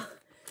colour.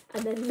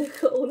 And then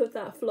look at all of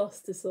that floss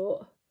to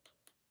sort.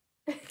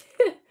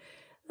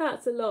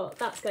 That's a lot.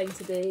 That's going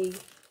to be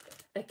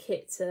a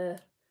kit to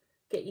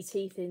get your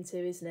teeth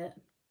into, isn't it?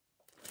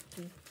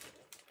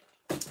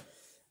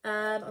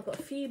 I've got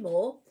a few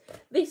more.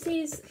 This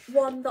is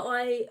one that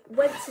I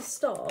went to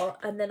start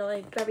and then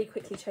I very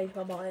quickly changed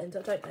my mind.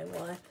 I don't know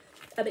why.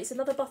 It's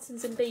another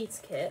buttons and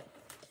beads kit.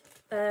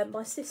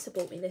 My sister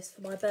bought me this for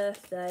my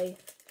birthday.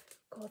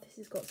 God, this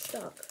has got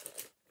stuck.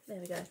 There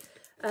we go.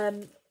 A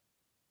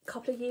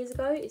couple of years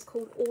ago. It's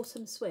called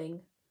Autumn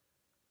Swing.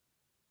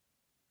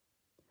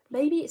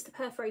 Maybe it's the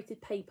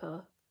perforated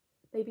paper.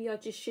 Maybe I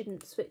just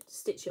shouldn't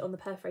stitch it on the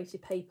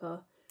perforated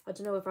paper. I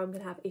don't know if I'm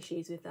going to have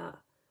issues with that.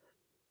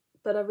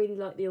 But I really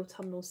like the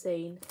autumnal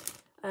scene.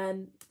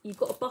 You've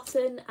got a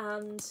button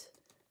and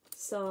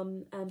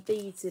some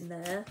beads in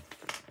there.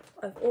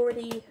 I've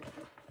already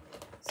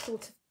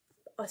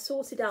I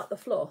sorted out the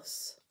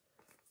floss.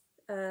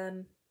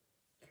 And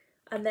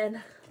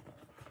then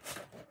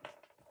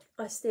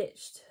I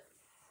stitched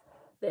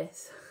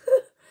this.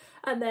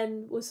 And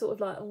then was sort of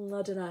like,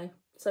 I don't know.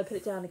 So I put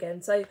it down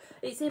again. So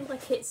it's in my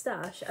kit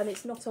stash and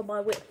it's not on my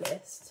whip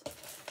list.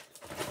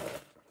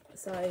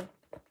 So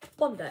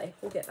one day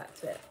we'll get back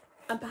to it.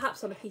 And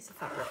perhaps on a piece of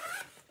fabric.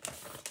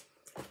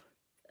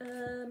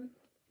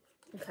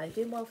 Okay,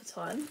 doing well for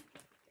time.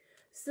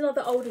 This is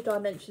another older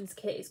dimensions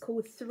kit. It's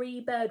called 3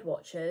 Bird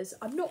Watchers.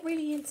 I'm not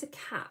really into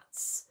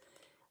cats.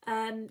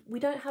 We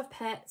don't have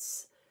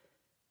pets.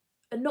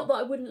 And not that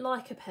I wouldn't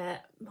like a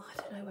pet.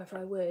 I don't know whether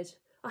I would.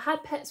 I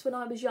had pets when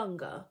I was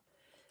younger.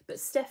 But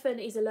Stefan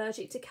is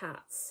allergic to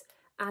cats.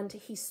 And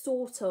he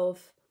sort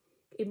of,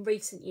 in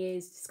recent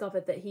years,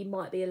 discovered that he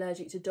might be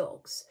allergic to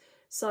dogs.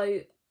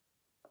 So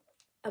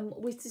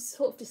we just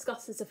sort of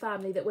discussed as a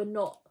family that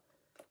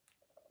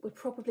we're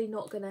probably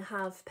not going to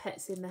have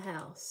pets in the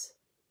house.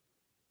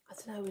 I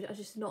don't know, I'm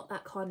just not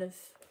that kind of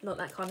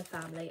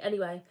family.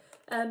 Anyway,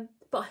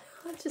 but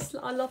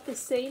I love this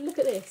scene. Look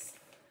at this.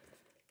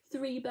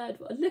 3 bird,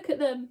 look at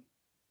them.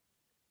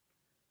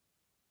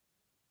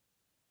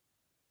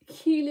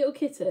 Cute little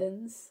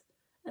kittens.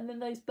 And then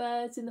those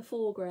birds in the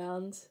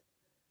foreground.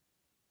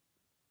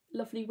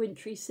 Lovely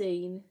wintry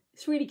scene.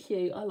 It's really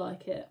cute, I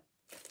like it.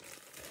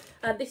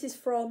 And this is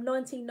from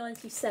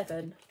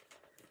 1997.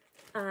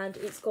 And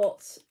it's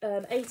got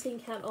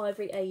 18 count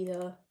ivory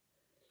Ada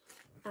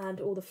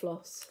and all the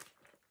floss.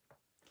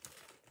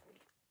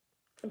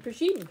 And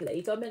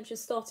presumably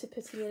Dimensions started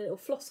putting in a little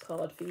floss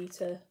card for you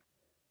to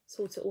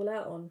sort it all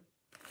out on.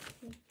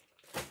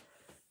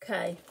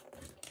 Okay,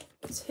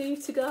 2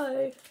 to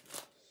go.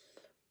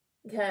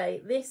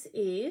 Okay, this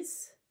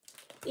is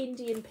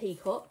Indian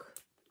Peacock.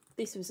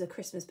 This was a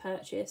Christmas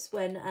purchase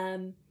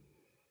when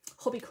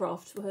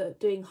Hobbycraft were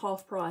doing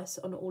half price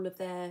on all of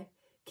their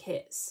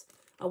kits.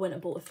 I went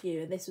and bought a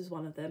few and this was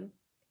one of them.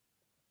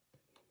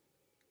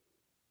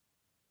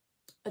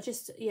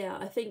 yeah,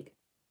 I think,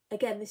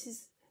 again, this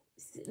is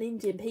an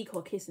Indian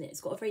peacock, isn't it?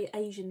 It's got a very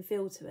Asian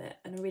feel to it,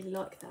 and I really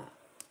like that.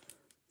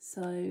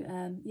 So,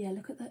 yeah,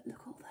 look at that. Look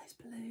at all those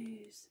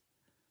blues.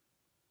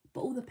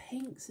 But all the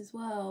pinks as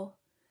well.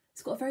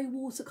 It's got a very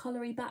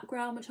watercolory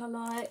background, which I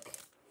like.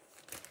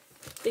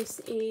 This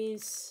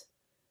is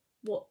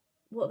what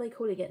are they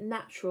calling it?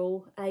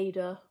 Natural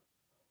Ada.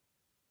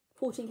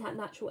 14 Cat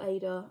Natural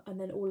Ada, and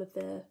then all of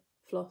the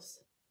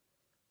floss.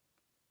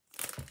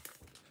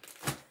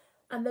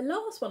 And the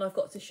last one I've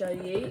got to show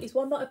you is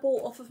one that I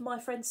bought off of my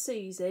friend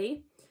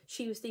Susie.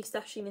 She was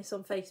destashing this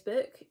on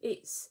Facebook.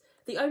 It's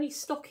the only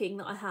stocking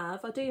that I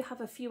have. I do have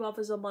a few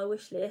others on my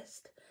wish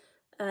list,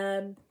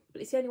 but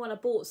it's the only one I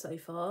bought so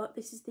far.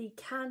 This is the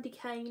Candy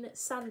Cane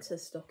Santa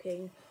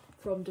stocking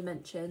from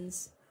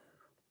Dimensions.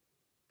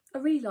 I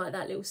really like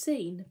that little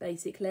scene,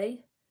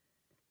 basically.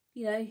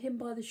 You know, him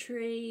by the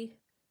tree.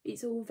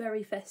 It's all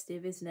very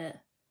festive, isn't it?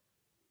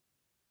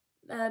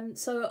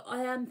 So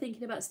I am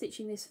thinking about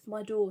stitching this for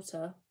my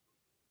daughter,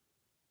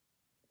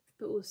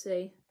 but we'll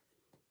see.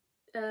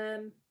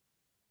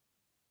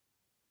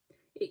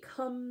 It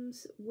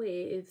comes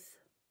with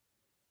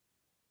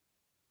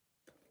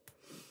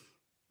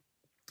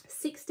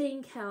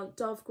 16 count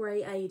Dove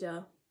Grey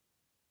Ada.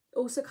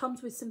 Also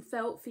comes with some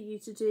felt for you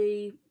to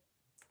do,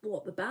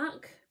 what, the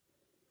back?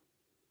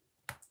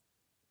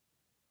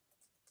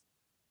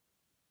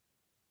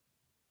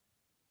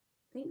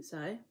 I think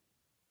so.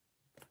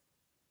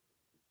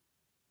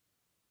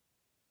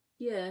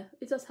 Yeah,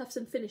 it does have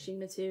some finishing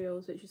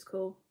materials, which is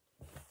cool.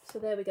 So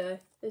there we go.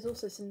 There's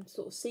also some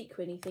sort of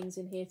sequiny things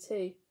in here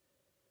too,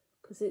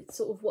 because it's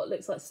sort of what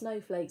looks like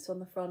snowflakes on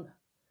the front.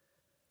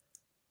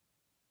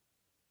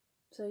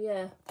 So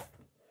yeah.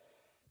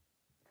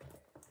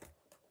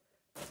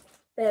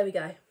 There we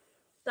go.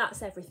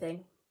 That's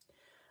everything.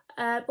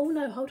 Oh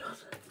no, hold on.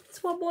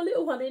 There's one more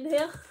little one in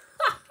here.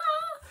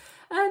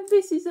 And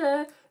this is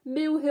a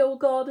Mill Hill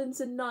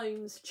Gardens and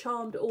Gnomes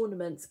Charmed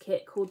Ornaments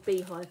kit called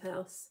Beehive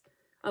House.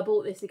 I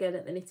bought this again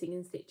at the Knitting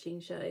and Stitching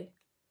show.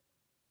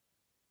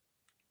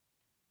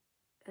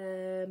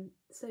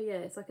 So yeah,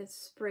 it's like a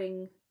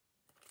spring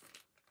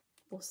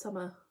or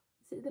summer.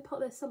 Is it the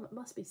part there? Summer? It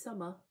must be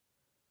summer.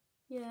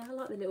 Yeah, I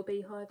like the little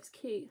beehive. It's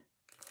cute.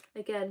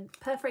 Again,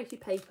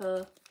 perforated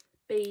paper,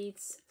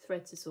 beads,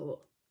 thread to sort.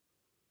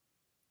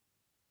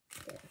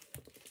 Yeah.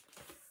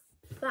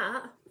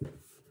 That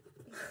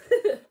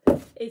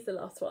is the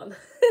last one.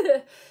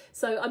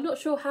 So I'm not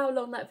sure how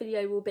long that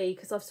video will be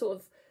because I've sort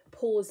of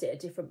paused it at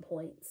different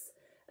points.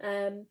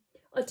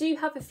 I do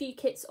have a few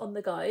kits on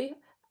the go.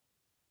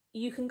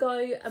 You can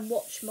go and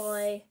watch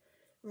my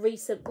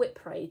recent whip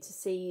parade to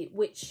see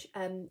which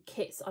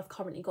kits I've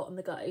currently got on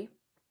the go.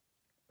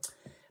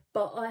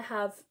 But I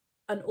have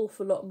an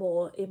awful lot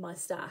more in my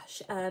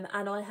stash, and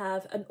I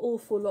have an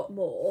awful lot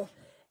more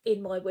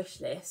in my wish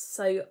list.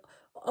 So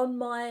on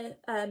my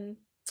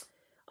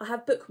I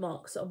have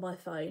bookmarks on my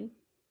phone.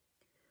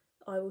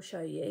 I will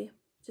show you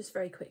just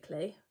very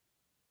quickly.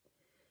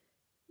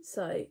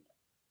 So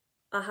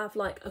I have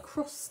like a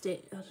cross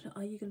stitch. I don't know,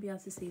 are you going to be able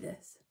to see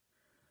this?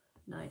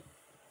 No,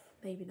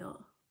 maybe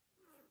not.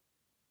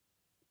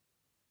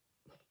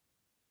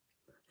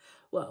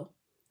 Well,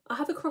 I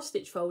have a cross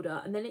stitch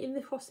folder, and then in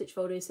the cross stitch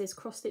folder it says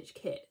cross stitch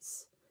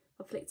kits.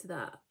 I'll flick to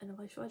that, and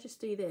if I just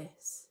do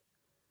this,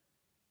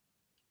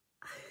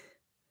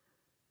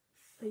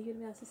 are you going to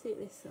be able to see it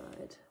this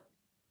side?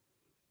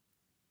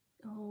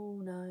 Oh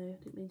no,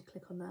 didn't mean to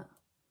click on that.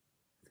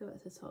 Let's go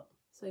back to the top.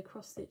 So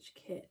cross stitch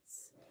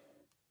kits,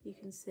 you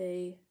can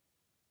see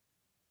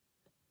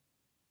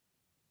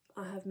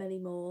I have many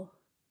more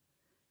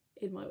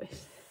in my wish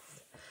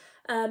list.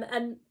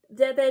 And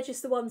they're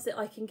just the ones that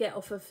I can get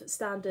off of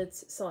standard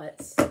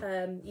sites.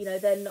 You know,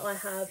 then I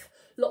have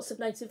lots of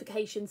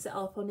notifications set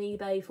up on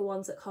eBay for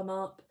ones that come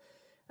up.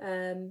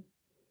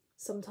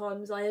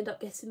 Sometimes I end up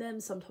getting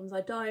them, sometimes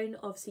I don't.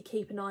 Obviously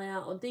keep an eye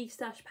out on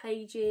destash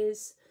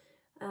pages,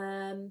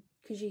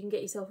 because you can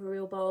get yourself a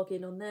real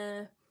bargain on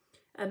there.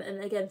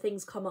 And again,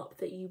 things come up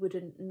that you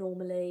wouldn't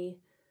normally,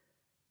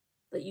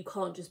 that you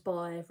can't just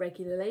buy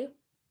regularly.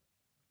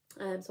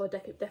 So I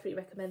definitely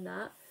recommend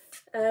that.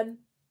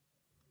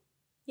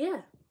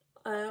 Yeah,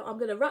 I'm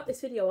going to wrap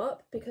this video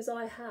up because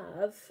I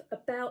have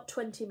about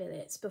 20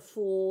 minutes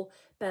before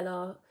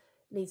Bella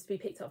needs to be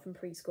picked up from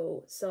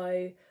preschool.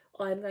 So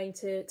I'm going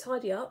to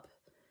tidy up.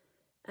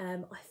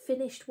 I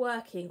finished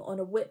working on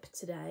a whip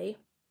today,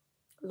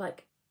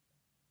 like,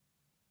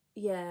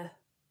 yeah,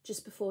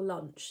 just before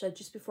lunch. So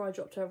just before I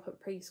dropped her off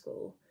at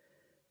preschool.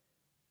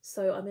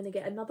 So I'm going to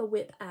get another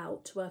whip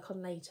out to work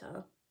on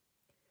later.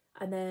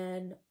 And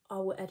then I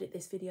will edit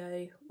this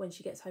video when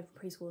she gets home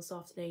from preschool this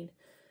afternoon.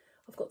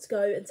 I've got to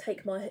go and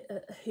take my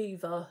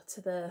Hoover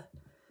to the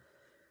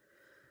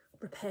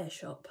repair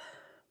shop.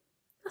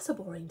 That's a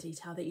boring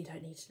detail that you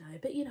don't need to know,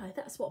 but you know,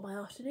 that's what my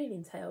afternoon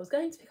entails.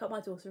 Going to pick up my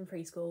daughter from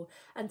preschool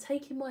and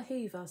taking my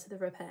Hoover to the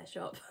repair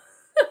shop.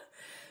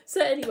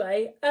 So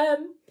anyway,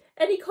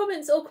 any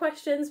comments or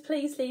questions,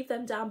 please leave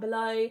them down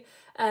below.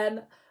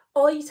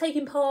 Are you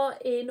taking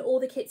part in All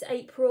the Kits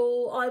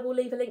April? I will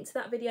leave a link to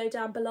that video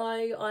down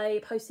below.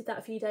 I posted that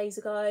a few days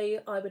ago.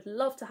 I would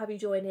love to have you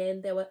join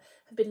in. There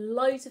have been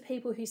loads of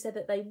people who said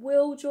that they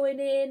will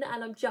join in,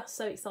 and I'm just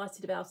so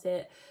excited about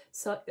it.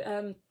 So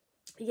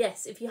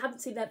yes, if you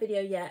haven't seen that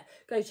video yet,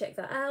 go check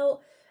that out.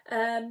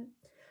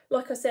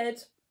 Like I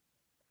said,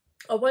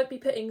 I won't be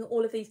putting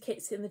all of these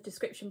kits in the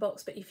description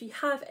box, but if you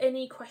have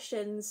any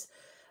questions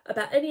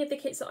about any of the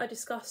kits that I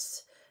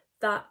discussed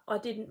that I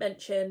didn't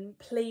mention,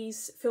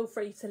 please feel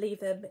free to leave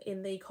them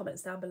in the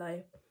comments down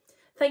below.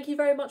 Thank you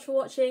very much for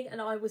watching,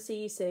 and I will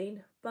see you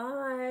soon.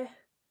 Bye.